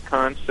support the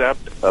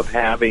concept of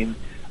having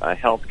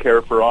health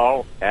care for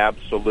all?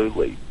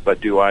 Absolutely.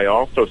 But do I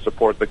also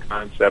support the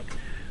concept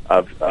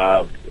of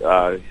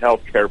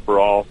health care for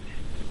all,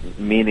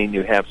 meaning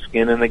you have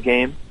skin in the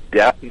game?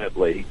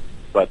 Definitely.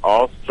 But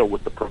also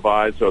with the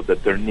proviso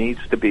that there needs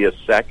to be a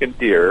second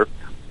tier,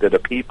 that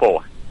if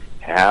people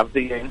have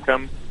the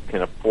income,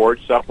 can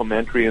afford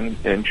supplementary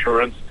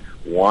insurance,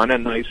 want a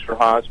nicer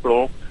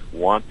hospital,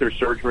 want their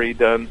surgery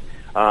done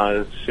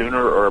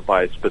sooner or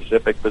by a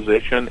specific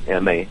physician,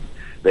 and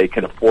they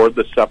can afford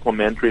the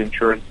supplementary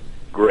insurance,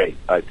 great.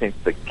 I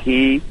think the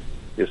key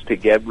is to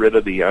get rid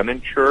of the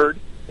uninsured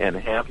and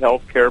have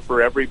health care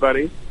for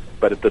everybody,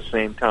 but at the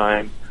same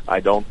time,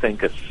 I don't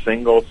think a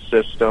single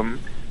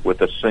system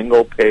with a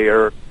single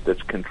payer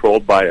that's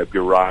controlled by a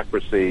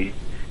bureaucracy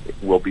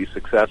will be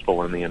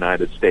successful in the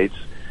United States,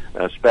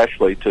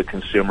 especially to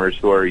consumers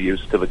who are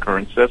used to the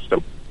current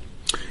system.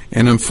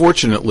 And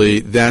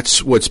unfortunately,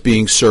 that's what's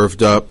being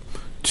served up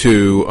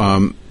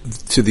to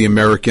the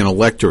American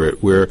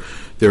electorate, where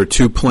there are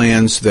two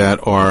plans that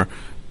are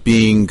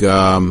being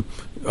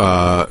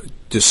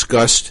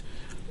discussed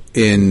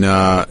in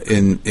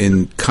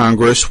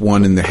Congress,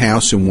 one in the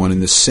House and one in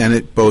the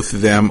Senate. Both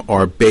of them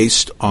are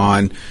based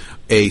on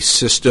a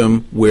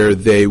system where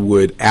they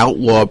would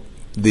outlaw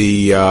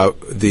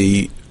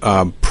the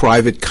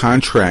private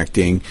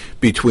contracting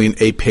between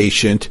a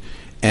patient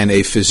and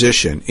a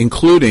physician,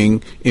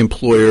 including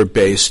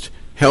employer-based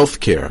health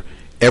care.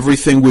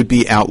 Everything would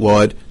be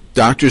outlawed.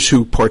 Doctors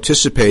who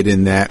participate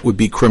in that would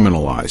be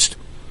criminalized.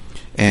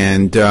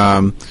 And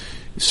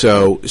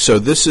so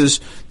this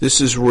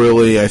is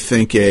really, I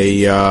think,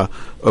 a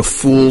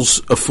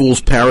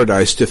fool's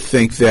paradise to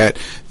think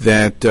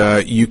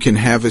that you can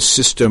have a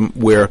system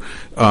where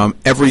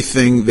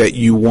everything that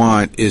you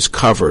want is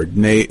covered.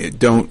 And they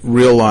don't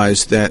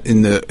realize that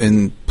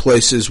in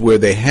places where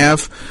they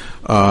have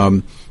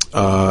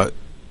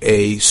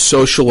a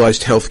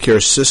socialized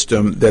healthcare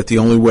system, that the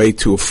only way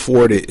to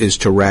afford it is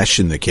to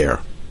ration the care.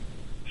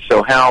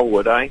 So, Hal,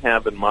 what I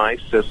have in my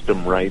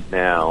system right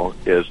now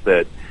is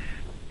that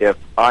if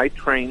I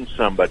train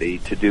somebody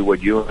to do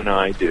what you and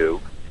I do,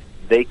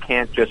 they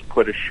can't just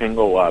put a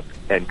shingle up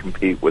and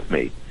compete with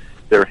me.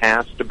 There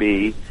has to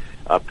be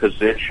a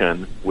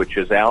position which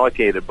is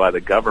allocated by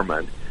the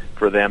government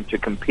for them to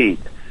compete.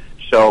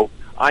 So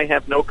I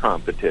have no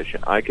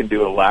competition. I can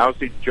do a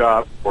lousy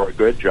job or a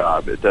good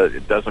job. It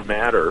doesn't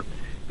matter,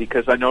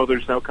 because I know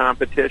there's no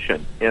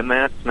competition, and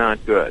that's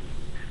not good.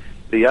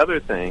 The other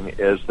thing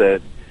is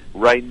that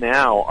right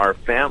now our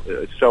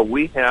family, so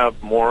we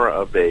have more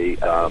of a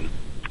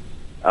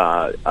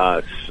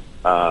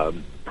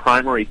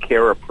primary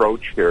care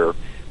approach here,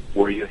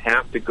 where you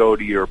have to go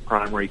to your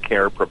primary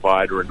care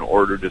provider in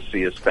order to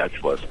see a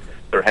specialist.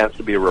 There has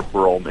to be a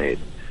referral made.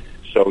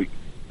 So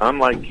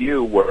unlike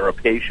you, where a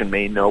patient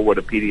may know what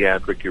a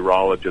pediatric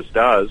urologist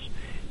does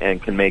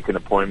and can make an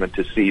appointment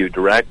to see you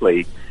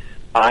directly,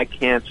 I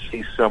can't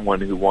see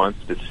someone who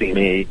wants to see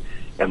me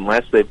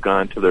unless they've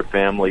gone to their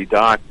family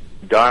doctor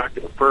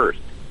first.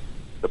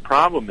 The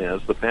problem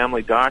is the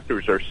family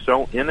doctors are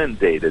so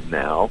inundated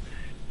now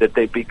that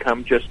they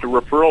become just a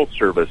referral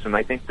service, and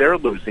I think they're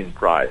losing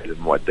pride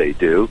in what they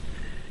do.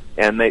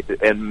 And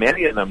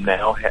many of them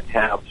now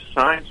have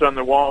signs on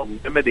the wall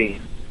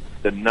limiting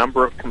the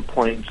number of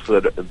complaints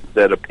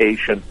that a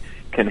patient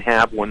can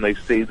have when they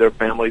see their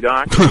family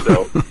doctor.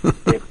 So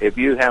if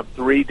you have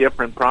 3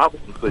 different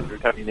problems that you're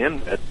coming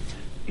in with,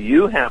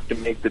 you have to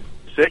make the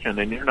decision,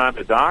 and you're not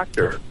a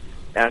doctor,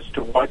 as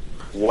to what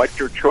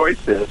your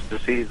choice is to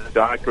see the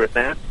doctor at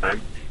that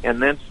time.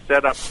 and then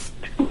set up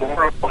 2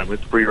 more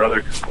appointments for your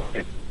other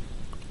clients.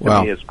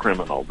 Wow. To me, is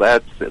criminal.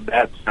 That's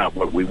not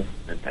what we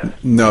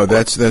want. No,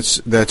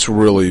 that's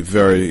really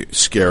very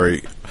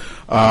scary.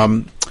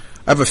 I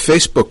have a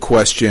Facebook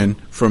question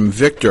from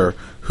Victor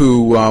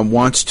who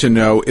wants to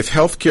know, if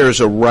healthcare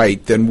is a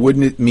right, then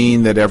wouldn't it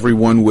mean that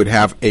everyone would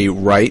have a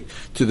right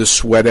to the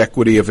sweat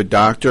equity of a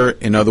doctor?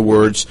 In other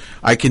words,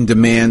 I can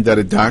demand that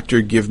a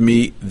doctor give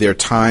me their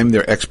time,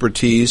 their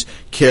expertise,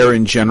 care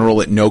in general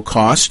at no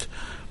cost.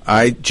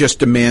 I just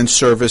demand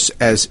service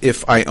as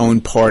if I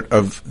own part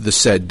of the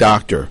said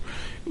doctor.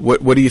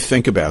 What do you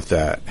think about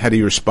that? How do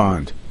you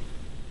respond?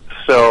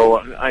 So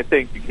I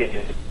think you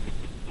can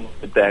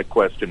look at that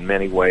question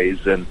many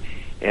ways, and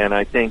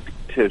I think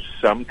to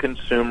some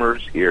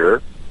consumers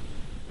here,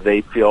 they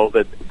feel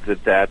that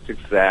that's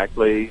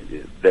exactly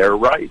their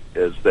right,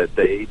 is that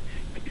they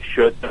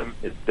should,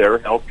 their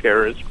health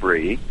care is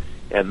free,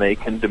 and they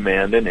can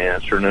demand an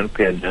answer and an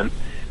opinion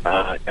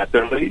at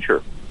their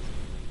leisure.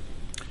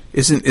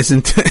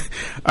 Isn't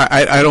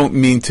I don't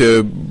mean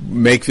to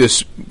make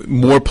this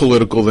more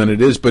political than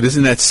it is, but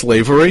isn't that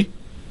slavery?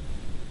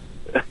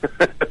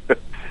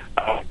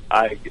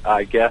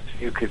 I guess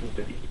you can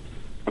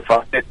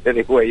define it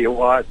any way you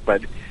want,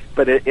 but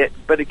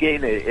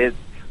again,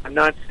 I'm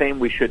not saying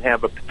we should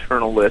have a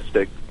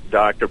paternalistic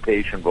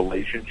doctor-patient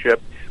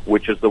relationship,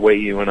 which is the way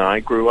you and I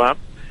grew up.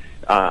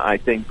 I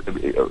think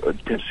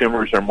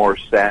consumers are more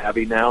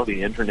savvy now.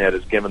 The Internet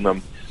has given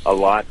them a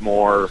lot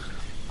more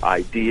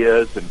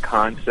ideas and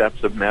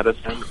concepts of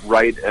medicine,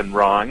 right and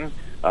wrong.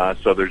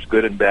 So there's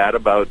good and bad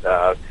about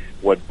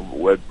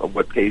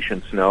what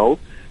patients know.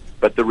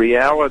 But the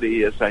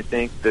reality is, I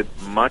think that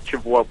much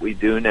of what we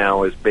do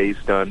now is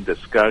based on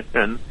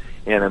discussion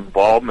and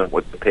involvement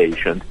with the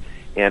patient,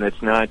 and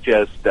it's not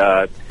just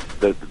that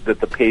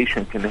the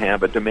patient can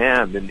have a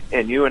demand.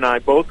 And you and I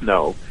both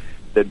know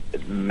that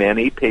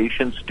many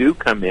patients do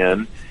come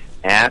in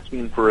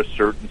asking for a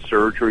certain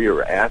surgery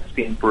or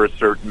asking for a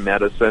certain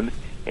medicine,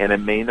 and it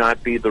may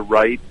not be the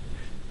right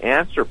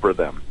answer for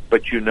them.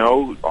 But you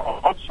know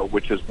also,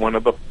 which is one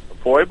of the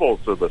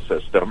foibles of the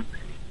system,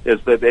 is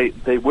that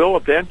they will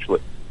eventually,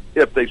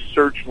 if they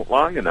search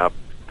long enough,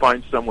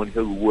 find someone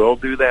who will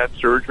do that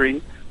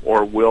surgery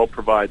or will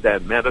provide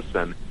that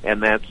medicine,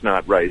 and that's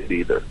not right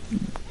either.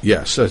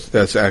 Yes,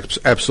 that's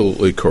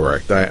absolutely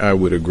correct. I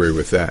would agree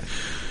with that.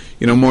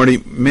 You know, Marty,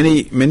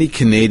 many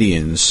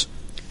Canadians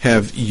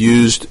have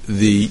used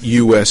the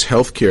U.S.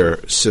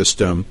 healthcare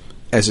system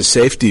as a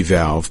safety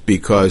valve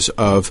because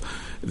of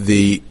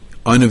the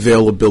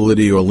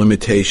unavailability or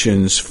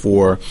limitations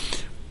for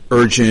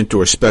urgent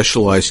or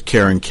specialized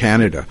care in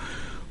Canada.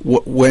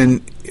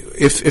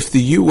 If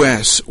the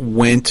U.S.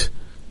 went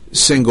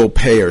single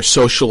payer,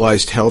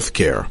 socialized health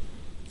care,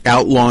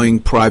 outlawing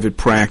private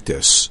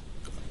practice,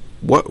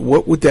 what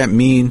would that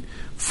mean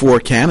for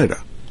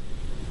Canada?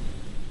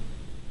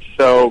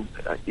 So,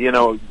 you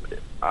know,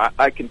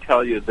 I can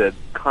tell you that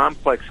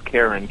complex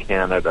care in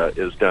Canada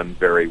is done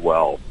very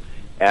well,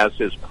 as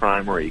is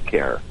primary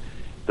care.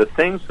 The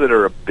things that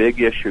are a big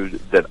issue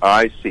that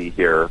I see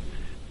here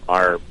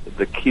are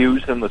the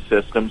queues in the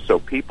system, so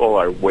people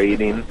are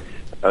waiting,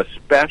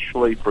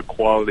 especially for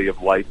quality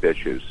of life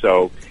issues.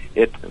 So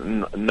it's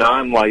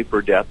non-life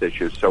or death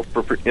issues. So,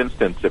 for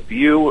instance, if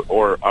you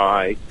or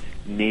I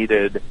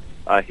needed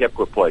a hip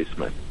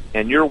replacement,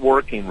 and you're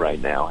working right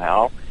now,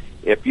 Hal,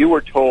 if you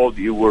were told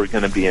you were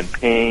going to be in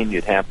pain,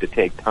 you'd have to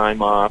take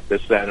time off,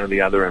 this, that, or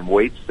the other, and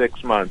wait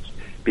 6 months,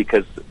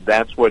 because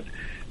that's what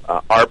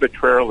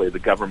arbitrarily the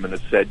government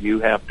has said you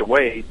have to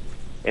wait,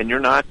 and you're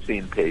not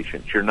seeing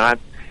patients. You're not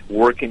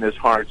working as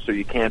hard, so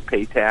you can't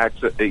pay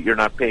taxes. You're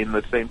not paying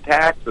the same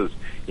taxes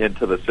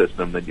into the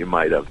system that you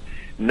might have.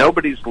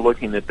 Nobody's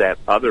looking at that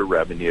other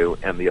revenue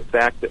and the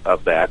effect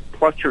of that,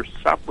 plus you're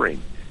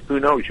suffering. Who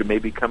knows? You may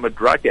become a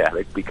drug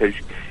addict because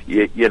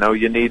you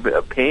need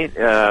a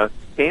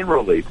pain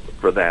relief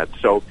for that.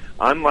 So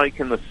unlike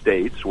in the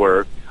States,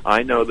 where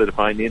I know that if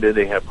I needed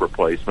a hip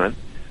replacement,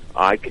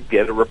 I could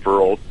get a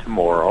referral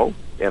tomorrow,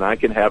 and I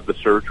can have the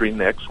surgery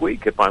next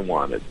week if I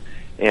wanted.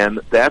 And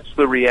that's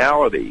the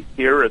reality.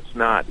 Here it's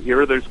not.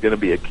 Here there's going to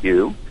be a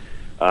queue.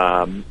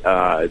 There's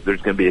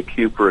going to be a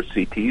queue for a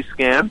CT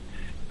scan.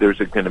 There's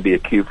going to be a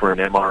queue for an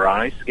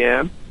MRI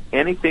scan.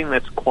 Anything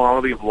that's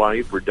quality of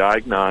life or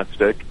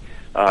diagnostic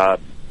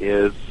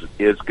is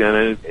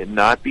going to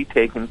not be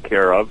taken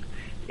care of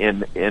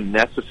in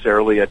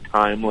necessarily a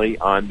timely,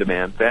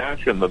 on-demand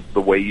fashion,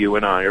 the way you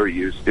and I are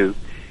used to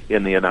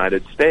in the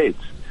United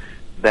States.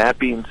 That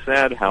being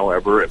said,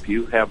 however, if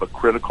you have a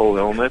critical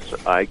illness,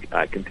 I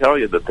can tell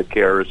you that the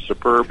care is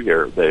superb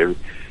here.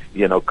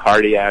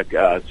 Cardiac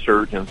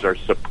surgeons are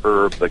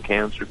superb. The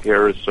cancer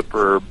care is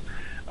superb.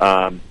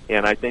 And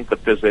I think the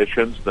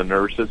physicians, the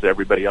nurses,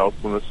 everybody else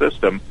in the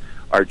system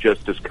are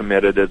just as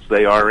committed as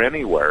they are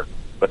anywhere.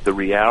 But the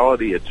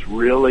reality, it's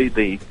really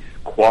the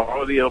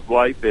quality of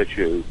life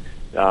issue,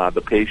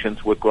 the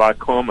patients with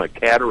glaucoma,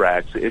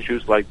 cataracts,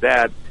 issues like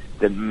that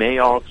may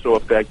also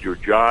affect your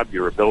job,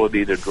 your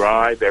ability to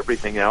drive,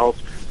 everything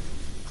else,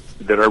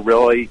 that are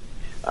really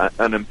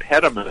an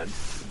impediment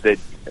that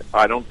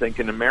I don't think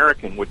an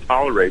American would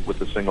tolerate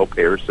with a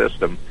single-payer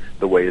system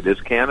the way it is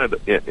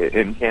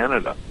in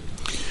Canada.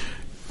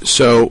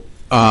 So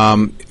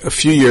a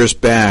few years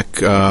back,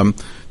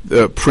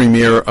 the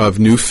Premier of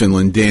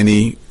Newfoundland,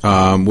 Danny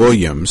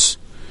Williams,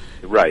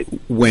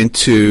 went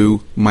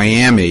to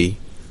Miami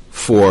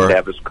for to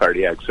have his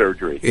cardiac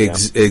surgery.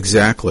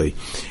 Exactly.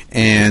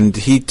 And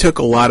he took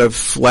a lot of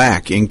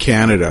flack in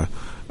Canada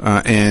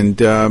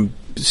and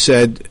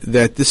said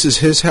that this is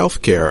his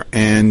health care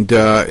and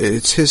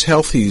it's his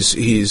health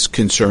he's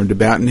concerned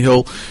about, and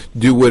he'll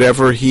do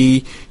whatever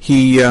he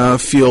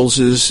feels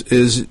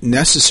is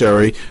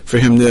necessary for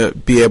him to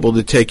be able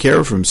to take care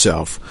of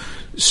himself.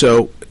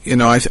 So,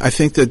 I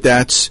think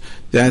that's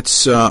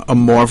a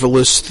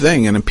marvelous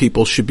thing, and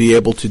people should be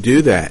able to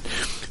do that.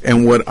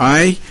 And what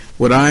I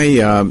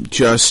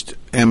just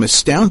am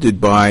astounded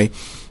by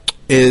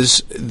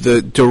is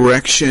the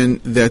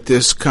direction that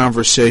this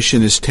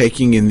conversation is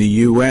taking in the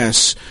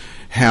U.S.,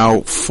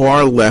 how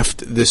far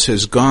left this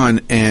has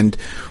gone, and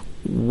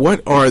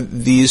what are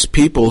these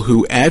people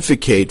who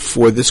advocate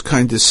for this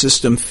kind of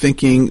system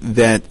thinking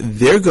that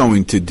they're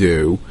going to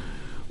do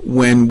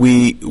when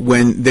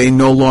they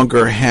no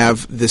longer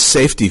have the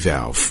safety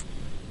valve?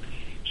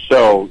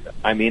 So,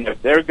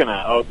 if they're going to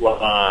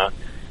outlaw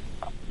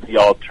the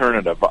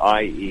alternative,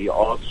 i.e.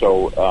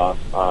 also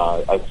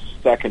a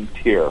second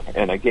tier,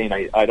 and again,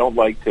 I don't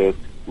like to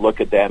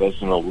look at that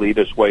as an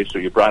elitist way, so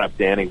you brought up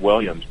Danny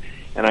Williams,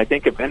 and I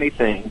think if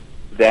anything,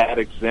 that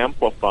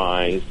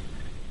exemplifies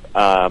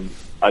a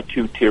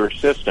two-tier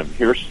system.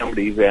 Here's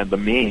somebody who had the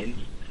means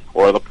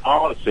or the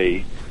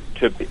policy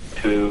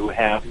to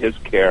have his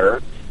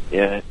care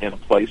in a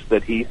place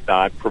that he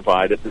thought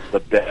provided the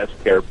best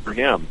care for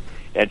him.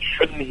 And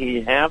shouldn't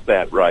he have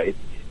that right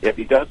if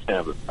he does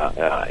have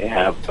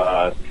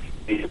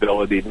the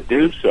ability to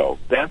do so?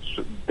 That's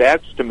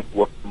to me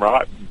what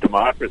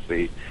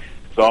democracy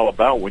is all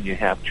about. When you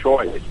have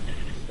choice,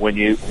 when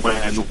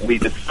we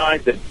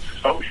decide that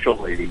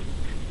socially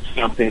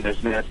something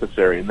is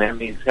necessary, and that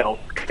means health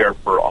care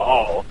for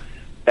all,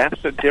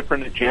 that's a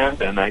different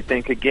agenda. And I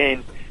think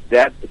again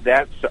that's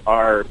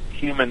our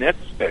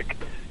humanistic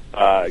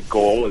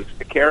goal, is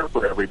to care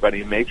for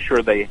everybody and make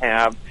sure they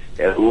have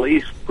at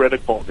least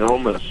critical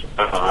illness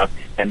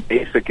and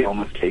basic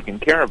illness taken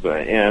care of.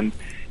 And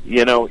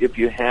if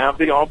you have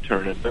the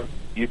alternative,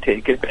 you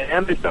take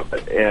advantage of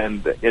it.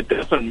 And it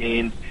doesn't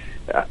mean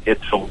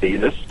it's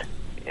elitist.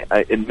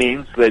 It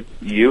means that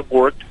you've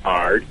worked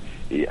hard.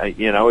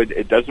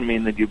 It doesn't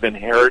mean that you've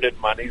inherited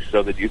money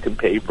so that you can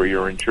pay for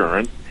your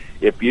insurance.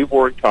 If you've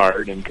worked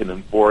hard and can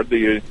afford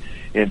the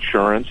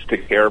insurance to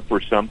care for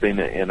something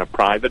in a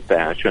private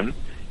fashion,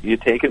 you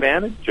take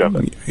advantage of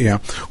it. Yeah,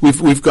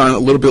 we've gone a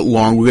little bit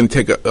long. We're going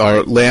to take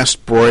our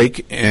last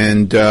break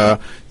and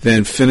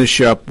then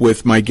finish up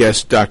with my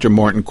guest, Dr.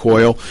 Martin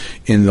Koyle,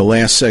 in the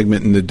last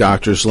segment in the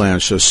Doctor's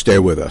Lounge. So stay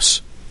with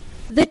us.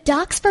 The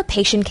Docs for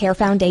Patient Care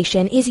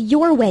Foundation is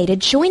your way to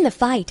join the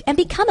fight and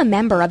become a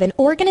member of an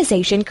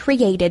organization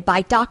created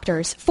by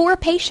doctors for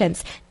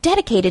patients,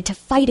 dedicated to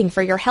fighting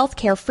for your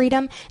healthcare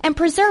freedom and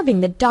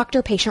preserving the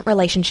doctor-patient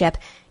relationship.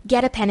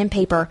 Get a pen and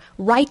paper.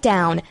 Write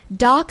down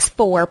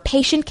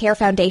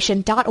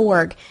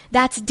docs4patientcarefoundation.org.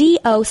 That's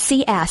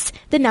DOCS,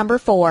 the number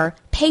 4,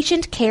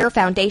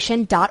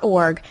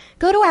 patientcarefoundation.org.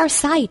 Go to our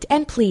site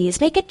and please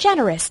make a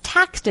generous,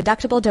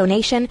 tax-deductible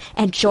donation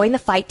and join the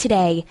fight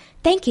today.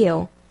 Thank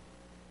you.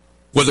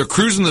 Whether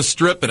cruising the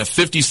Strip in a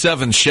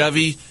 57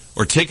 Chevy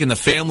or taking the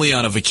family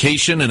on a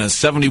vacation in a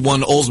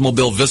 71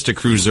 Oldsmobile Vista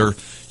Cruiser,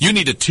 you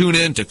need to tune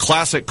in to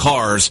Classic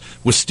Cars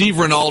with Steve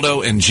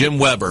Ronaldo and Jim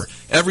Weber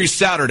every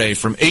Saturday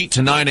from 8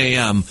 to 9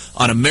 a.m.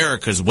 on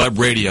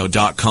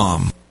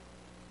americaswebradio.com.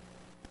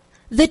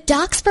 The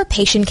Docs for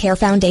Patient Care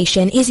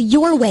Foundation is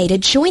your way to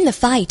join the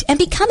fight and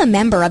become a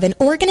member of an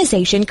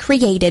organization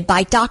created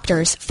by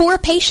doctors for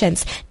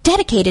patients,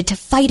 dedicated to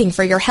fighting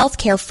for your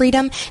healthcare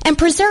freedom and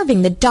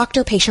preserving the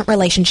doctor-patient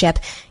relationship.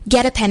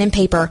 Get a pen and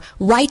paper.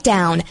 Write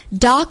down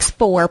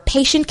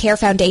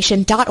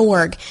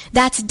docs4patientcarefoundation.org.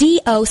 That's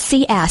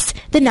DOCS,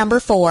 the number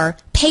 4,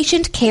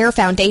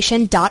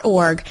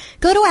 patientcarefoundation.org.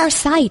 Go to our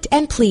site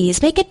and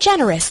please make a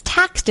generous,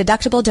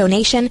 tax-deductible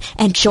donation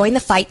and join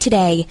the fight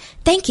today.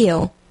 Thank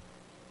you.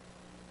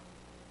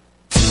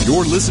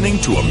 You're listening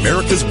to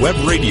America's Web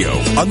Radio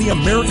on the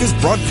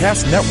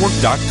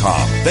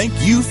AmericasBroadcastNetwork.com. Thank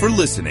you for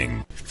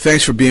listening.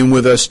 Thanks for being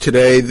with us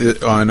today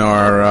on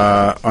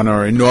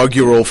our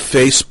inaugural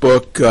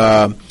Facebook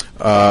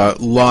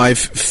live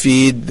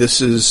feed.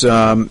 This is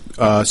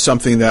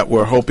something that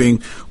we're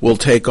hoping will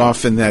take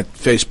off, and that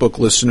Facebook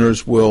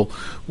listeners will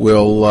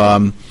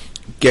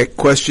get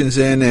questions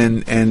in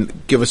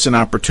and give us an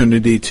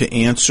opportunity to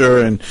answer.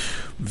 And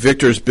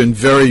Victor's been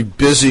very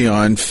busy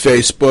on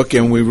Facebook,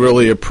 and we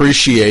really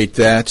appreciate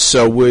that.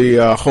 So we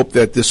hope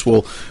that this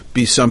will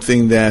be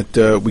something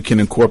that we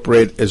can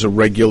incorporate as a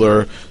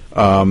regular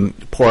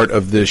part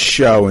of this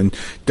show. And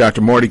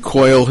Dr. Marty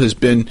Koyle has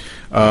been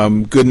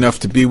good enough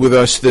to be with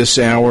us this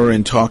hour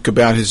and talk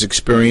about his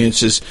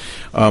experiences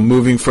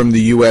moving from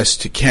the U.S.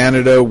 to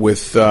Canada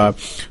with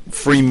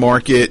free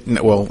market.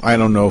 Well, I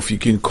don't know if you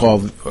can call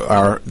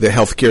the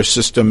healthcare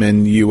system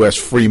in the U.S.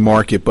 free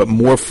market, but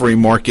more free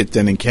market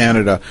than in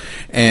Canada,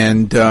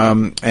 and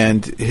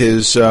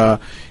his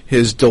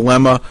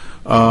dilemma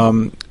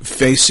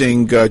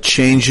facing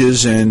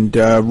changes and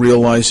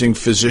realizing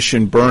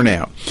physician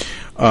burnout.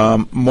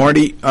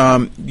 Marty,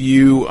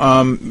 you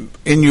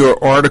in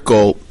your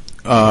article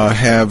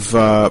have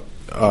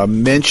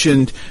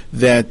mentioned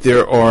that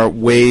there are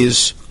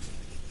ways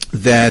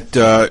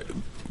that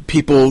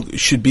people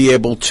should be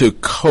able to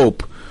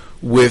cope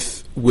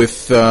with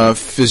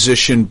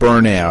physician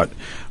burnout.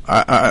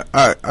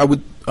 I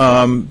would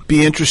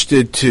be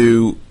interested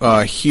to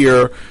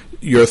hear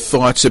your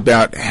thoughts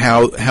about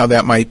how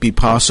that might be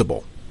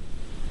possible.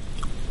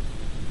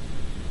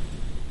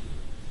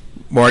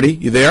 Marty,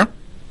 you there?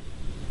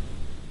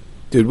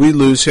 Did we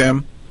lose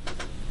him?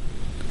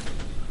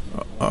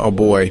 Oh,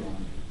 boy.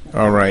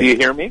 All right. Do you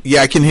hear me?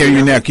 Yeah, I can hear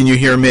you now. Can you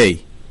hear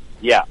me?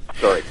 Yeah,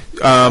 sorry.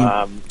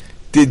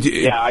 Did you,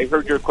 yeah, I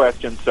heard your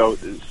question.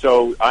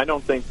 So I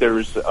don't think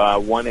there's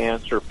one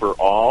answer for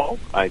all.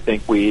 I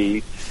think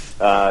we,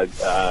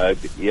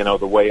 the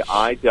way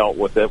I dealt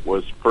with it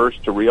was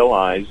first to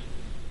realize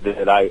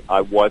that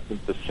I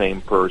wasn't the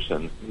same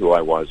person who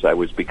I was. I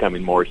was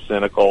becoming more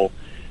cynical.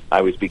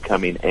 I was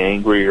becoming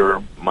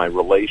angrier. My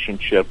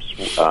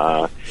relationships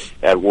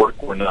at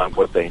work were not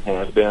what they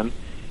had been.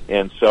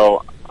 And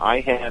so I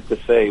had to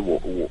say,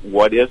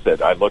 what is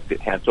it? I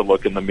had to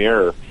look in the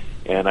mirror,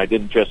 and I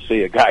didn't just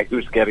see a guy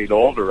who's getting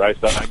older. I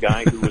saw a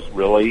guy who was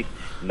really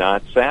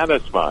not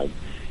satisfied.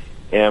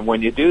 And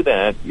when you do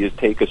that, you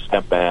take a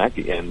step back.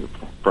 And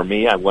for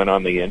me, I went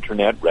on the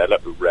Internet, read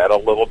a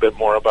little bit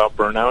more about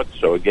burnout.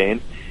 So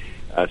again,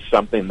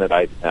 something that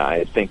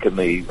I think in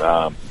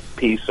the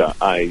piece,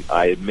 I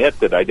admit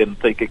that I didn't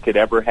think it could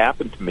ever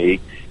happen to me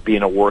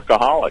being a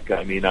workaholic.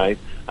 I mean, I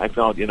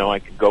felt, I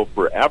could go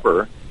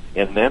forever.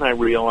 And then I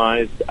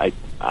realized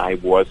I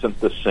wasn't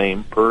the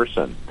same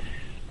person.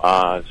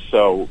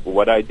 So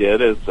what I did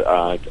is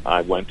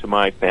I went to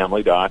my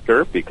family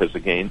doctor because,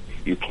 again,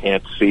 you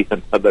can't see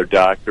another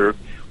doctor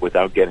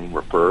without getting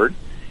referred.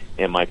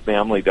 And my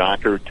family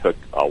doctor took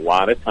a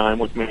lot of time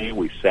with me.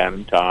 We sat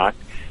and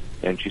talked.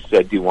 And she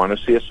said, do you want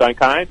to see a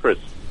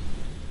psychiatrist?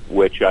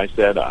 Which I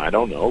said, I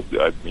don't know.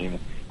 I mean,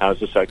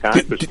 how's a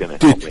psychiatrist going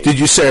to help me? Did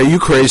you say, are you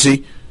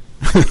crazy?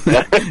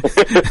 Yeah,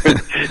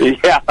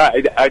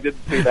 I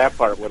didn't see that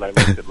part when I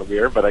looked at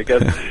Lemire, but I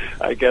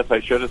guess I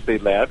should have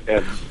seen that.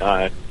 And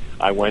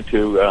I went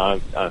to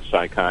a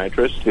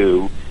psychiatrist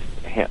who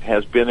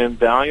has been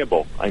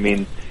invaluable. I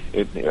mean,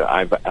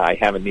 I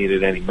haven't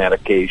needed any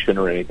medication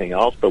or anything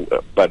else,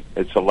 but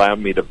it's allowed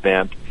me to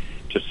vent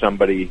to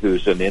somebody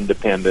who's an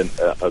independent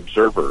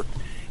observer.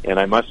 And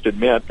I must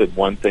admit that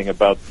one thing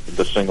about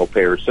the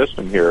single-payer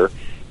system here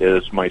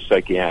is my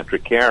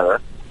psychiatric care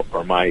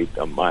or my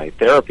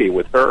therapy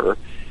with her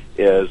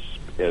is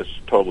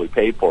totally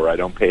paid for. I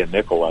don't pay a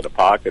nickel out of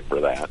pocket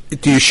for that.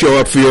 Do you show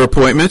up for your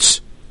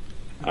appointments?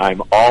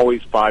 I'm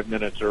always 5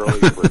 minutes early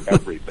for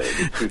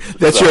everything.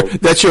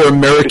 That's your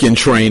American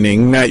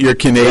training, not your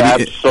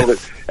Canadian.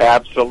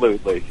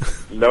 Absolutely,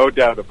 no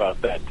doubt about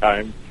that.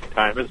 Time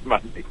is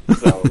money.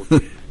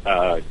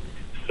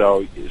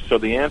 So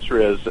the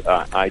answer is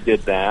I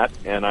did that,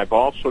 and I've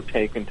also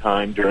taken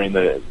time during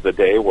the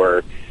day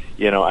where,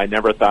 I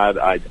never thought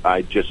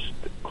I'd just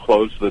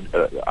close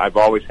I've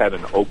always had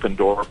an open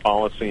door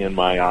policy in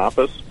my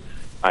office.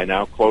 I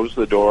now close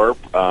the door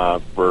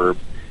for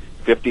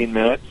 15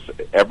 minutes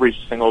every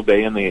single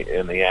day in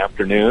the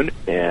afternoon,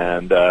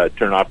 and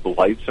turn off the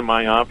lights in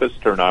my office,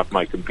 turn off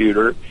my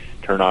computer,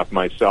 turn off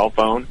my cell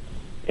phone,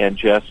 and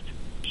just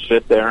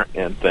sit there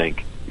and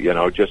think.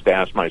 Just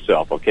ask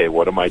myself, okay,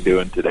 what am I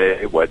doing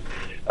today? Am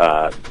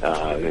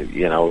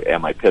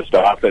I pissed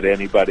off at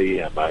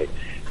anybody?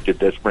 Did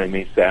this bring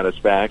me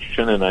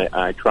satisfaction? And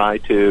I try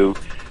to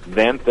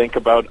then think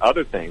about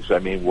other things. I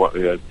mean,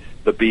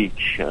 the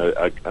beach,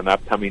 an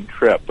upcoming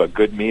trip, a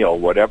good meal,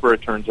 whatever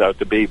it turns out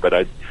to be.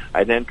 But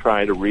I then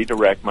try to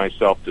redirect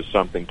myself to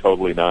something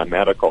totally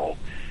non-medical.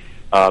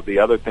 The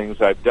other things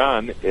I've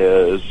done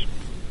is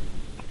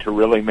to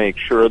really make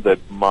sure that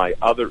my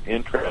other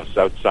interests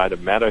outside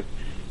of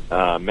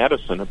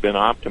medicine have been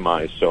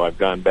optimized. So I've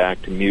gone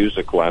back to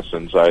music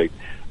lessons. I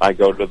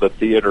go to the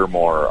theater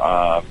more.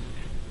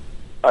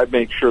 I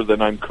make sure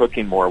that I'm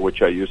cooking more,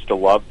 which I used to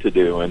love to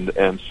do.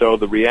 And so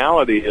the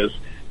reality is,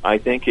 I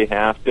think you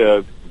have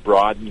to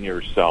broaden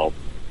yourself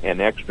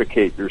and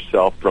extricate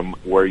yourself from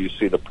where you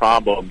see the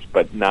problems,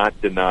 but not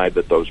deny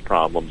that those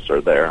problems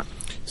are there.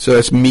 So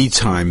that's me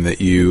time that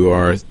you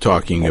are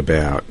talking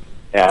about.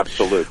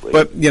 Absolutely.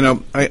 But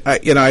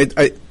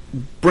I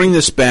bring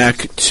this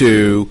back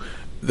to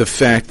the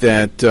fact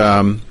that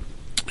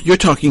you're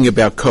talking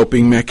about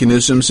coping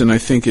mechanisms, and I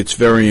think it's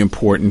very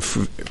important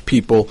for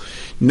people,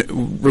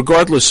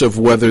 regardless of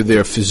whether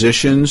they're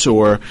physicians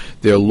or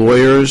they're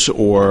lawyers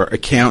or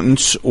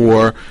accountants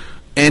or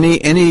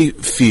any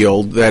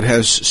field that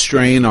has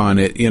strain on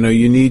it.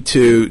 You need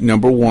to,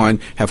 number one,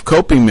 have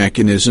coping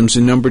mechanisms,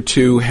 and number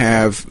two,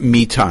 have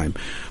me time.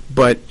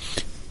 But,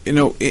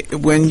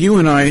 when you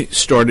and I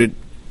started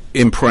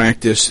in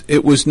practice,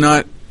 it was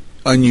not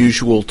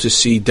unusual to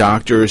see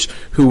doctors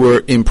who were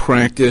in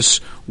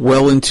practice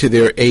well into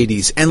their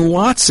 80s, and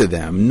lots of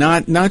them,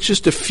 not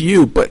just a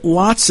few, but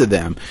lots of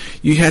them.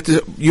 You had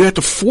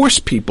to force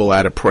people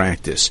out of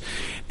practice.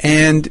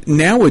 And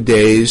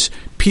nowadays,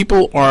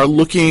 people are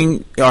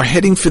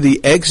heading for the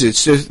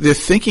exits. They're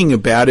thinking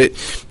about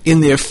it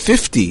in their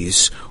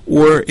 50s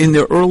or in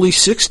their early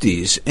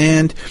 60s.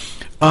 And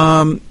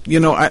I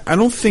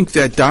don't think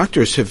that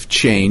doctors have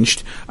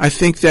changed. I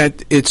think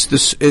that it's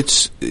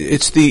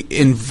the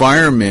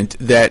environment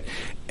that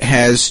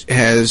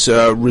has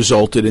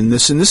resulted in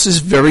this, and this is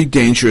very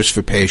dangerous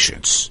for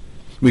patients.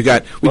 We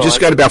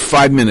just got about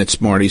 5 minutes,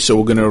 Marty, so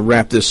we're going to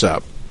wrap this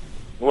up.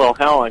 Well,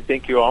 Hal, I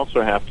think you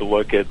also have to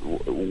look at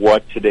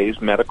what today's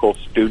medical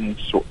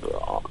students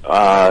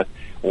want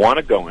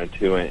to go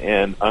into,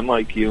 and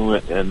unlike you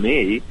and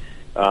me,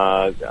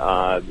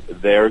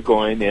 they're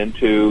going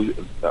into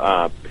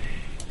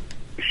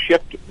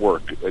shift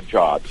work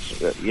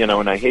jobs,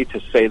 and I hate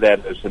to say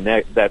that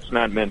as that's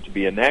not meant to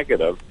be a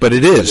negative, but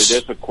it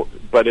is.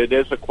 But it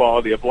is a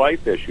quality of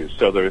life issue.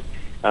 So there's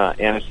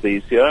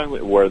anesthesia,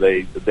 where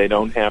they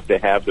don't have to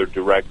have their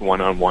direct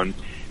one-on-one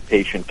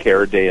patient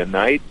care day and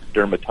night.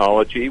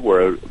 Dermatology,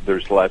 where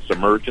there's less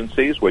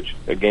emergencies, which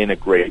again, a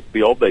great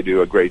field. They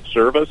do a great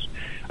service.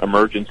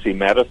 Emergency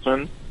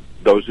medicine.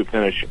 Those who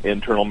finish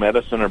internal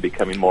medicine are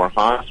becoming more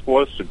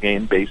hospitalists,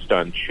 again, based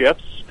on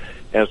shifts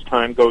as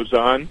time goes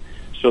on.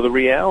 So the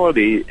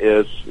reality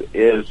is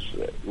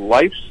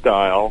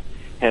lifestyle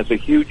has a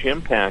huge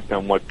impact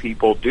on what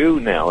people do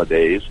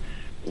nowadays,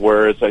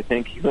 whereas I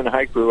think you and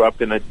I grew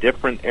up in a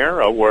different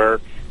era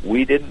where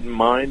we didn't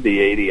mind the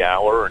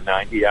 80-hour or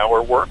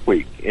 90-hour work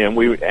week, and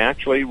we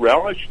actually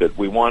relished it.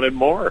 We wanted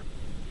more.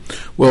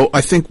 Well,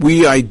 I think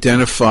we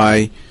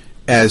identify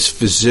as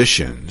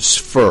physicians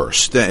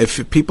first.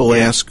 If people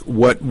ask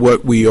what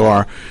we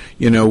are,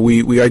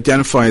 we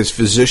identify as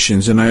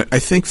physicians, and I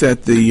think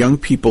that the young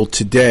people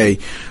today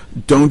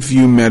don't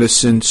view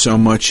medicine so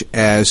much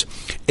as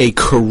a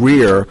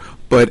career,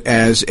 but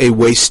as a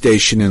way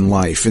station in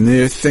life, and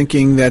they're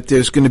thinking that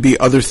there's going to be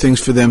other things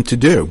for them to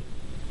do.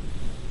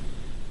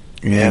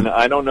 And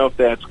I don't know if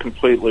that's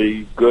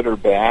completely good or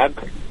bad.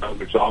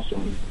 There's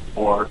also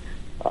more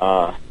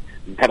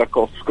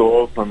medical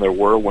schools than there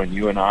were when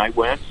you and I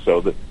went.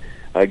 So that,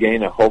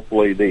 again,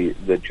 hopefully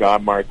the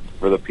job market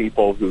for the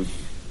people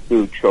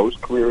who chose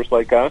careers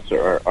like us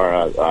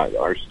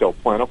are still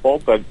plentiful.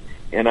 But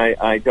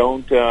I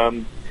don't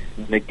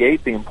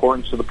negate the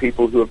importance of the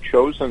people who have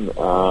chosen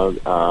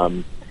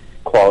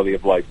quality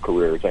of life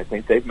careers. I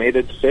think they've made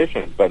a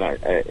decision, but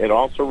it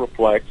also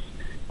reflects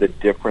the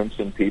difference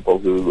in people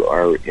who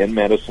are in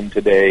medicine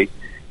today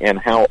and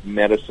how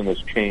medicine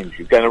has changed.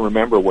 You've got to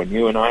remember, when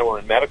you and I were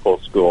in medical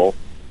school,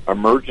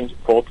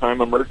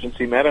 full-time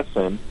emergency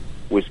medicine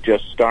was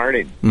just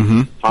starting.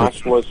 Mm-hmm.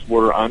 Hospitalists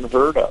were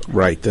unheard of.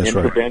 Right, that's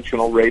right.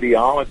 Interventional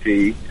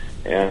radiology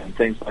and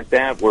things like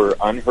that were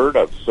unheard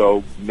of.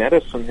 So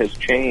medicine has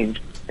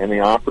changed, and the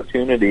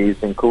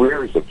opportunities and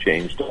careers have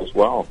changed as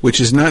well. Which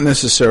is not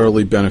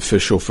necessarily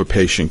beneficial for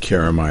patient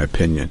care, in my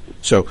opinion.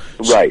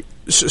 Right.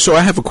 So I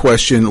have a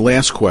question,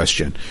 last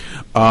question.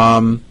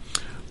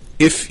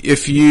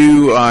 If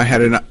you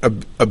had an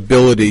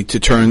ability to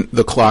turn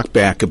the clock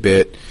back a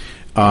bit,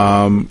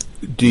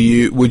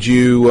 would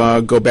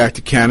you go back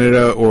to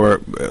Canada, or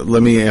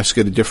let me ask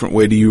it a different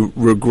way? Do you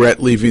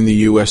regret leaving the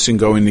U.S. and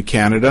going to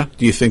Canada?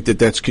 Do you think that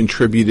that's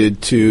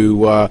contributed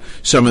to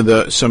some of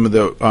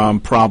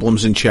the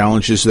problems and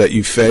challenges that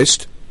you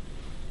faced?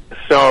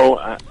 So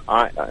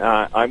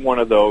I'm one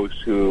of those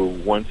who,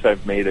 once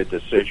I've made a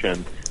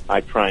decision, I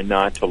try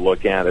not to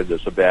look at it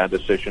as a bad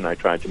decision. I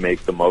try to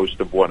make the most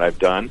of what I've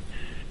done.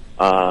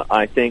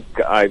 I think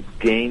I've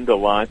gained a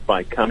lot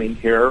by coming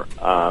here.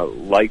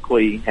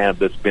 Likely, had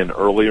this been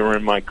earlier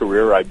in my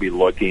career, I'd be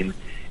looking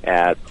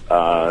at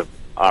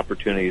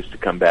opportunities to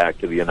come back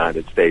to the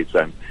United States.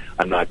 I'm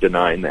not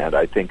denying that.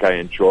 I think I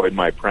enjoyed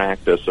my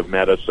practice of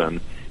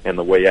medicine and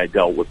the way I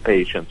dealt with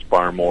patients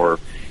far more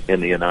in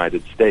the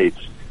United States.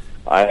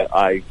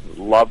 I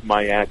love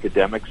my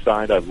academic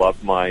side. I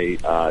love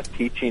my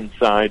teaching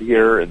side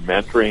here and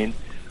mentoring.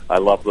 I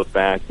love the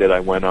fact that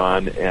I went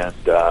on and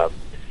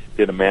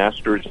did a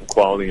master's in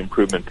quality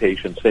improvement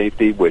patient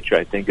safety, which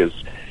I think has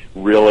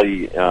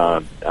really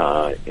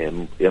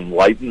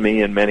enlightened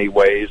me in many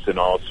ways, and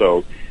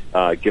also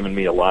given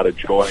me a lot of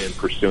joy in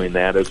pursuing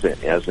that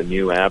as a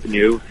new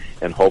avenue,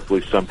 and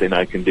hopefully something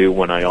I can do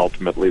when I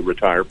ultimately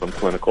retire from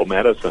clinical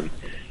medicine.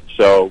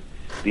 So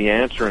the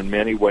answer in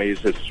many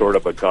ways is sort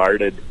of a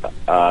guarded,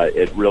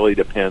 it really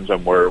depends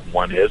on where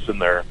one is in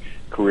their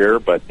career,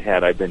 but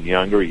had I been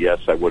younger, yes,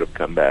 I would have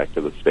come back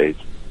to the States.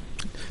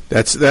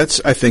 That's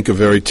I think a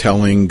very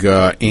telling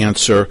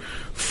answer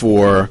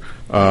for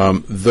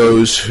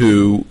those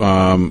who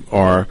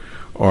are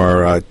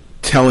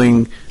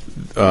telling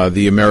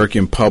the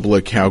American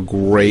public how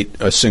great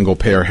a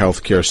single-payer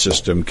healthcare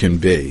system can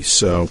be.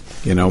 So,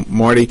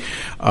 Marty,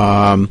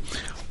 I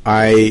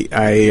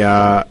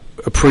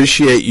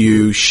appreciate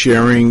you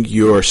sharing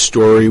your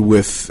story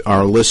with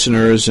our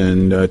listeners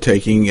and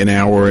taking an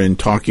hour and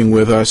talking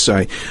with us.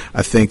 I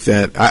think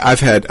that I've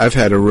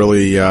had a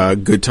really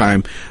good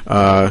time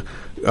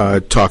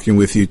talking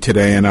with you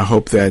today, and I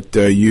hope that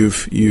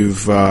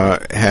you've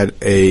had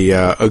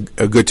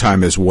a good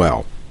time as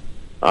well.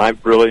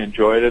 I've really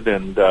enjoyed it,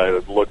 and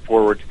look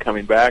forward to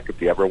coming back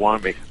if you ever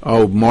want me.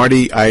 Oh,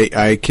 Marty,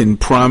 I can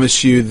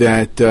promise you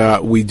that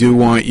we do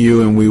want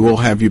you, and we will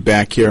have you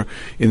back here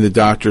in the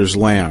Doctor's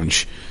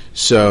Lounge.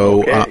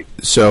 So, okay.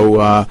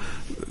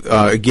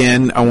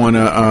 Again, I want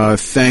to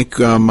thank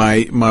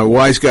my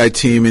Wise Guy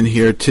team in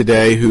here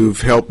today who've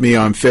helped me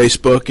on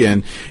Facebook,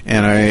 and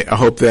I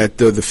hope that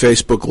the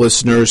Facebook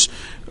listeners,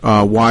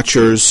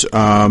 watchers,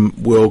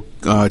 will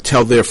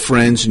tell their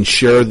friends and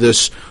share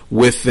this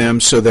with them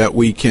so that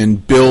we can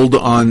build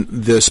on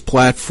this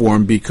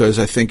platform, because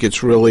I think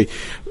it's really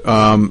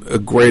a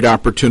great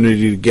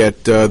opportunity to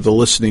get the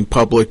listening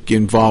public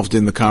involved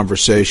in the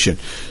conversation.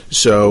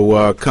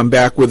 So come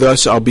back with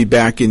us. I'll be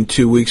back in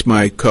 2 weeks.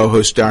 My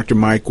co-host, Dr.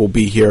 Mike, will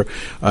be here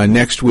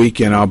next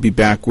week, and I'll be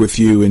back with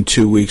you in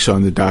 2 weeks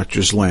on the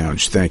Doctor's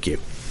Lounge. Thank you.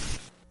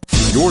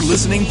 You're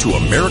listening to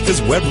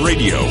America's Web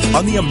Radio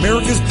on the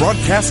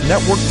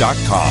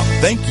AmericasBroadcastNetwork.com.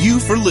 Thank you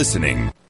for listening.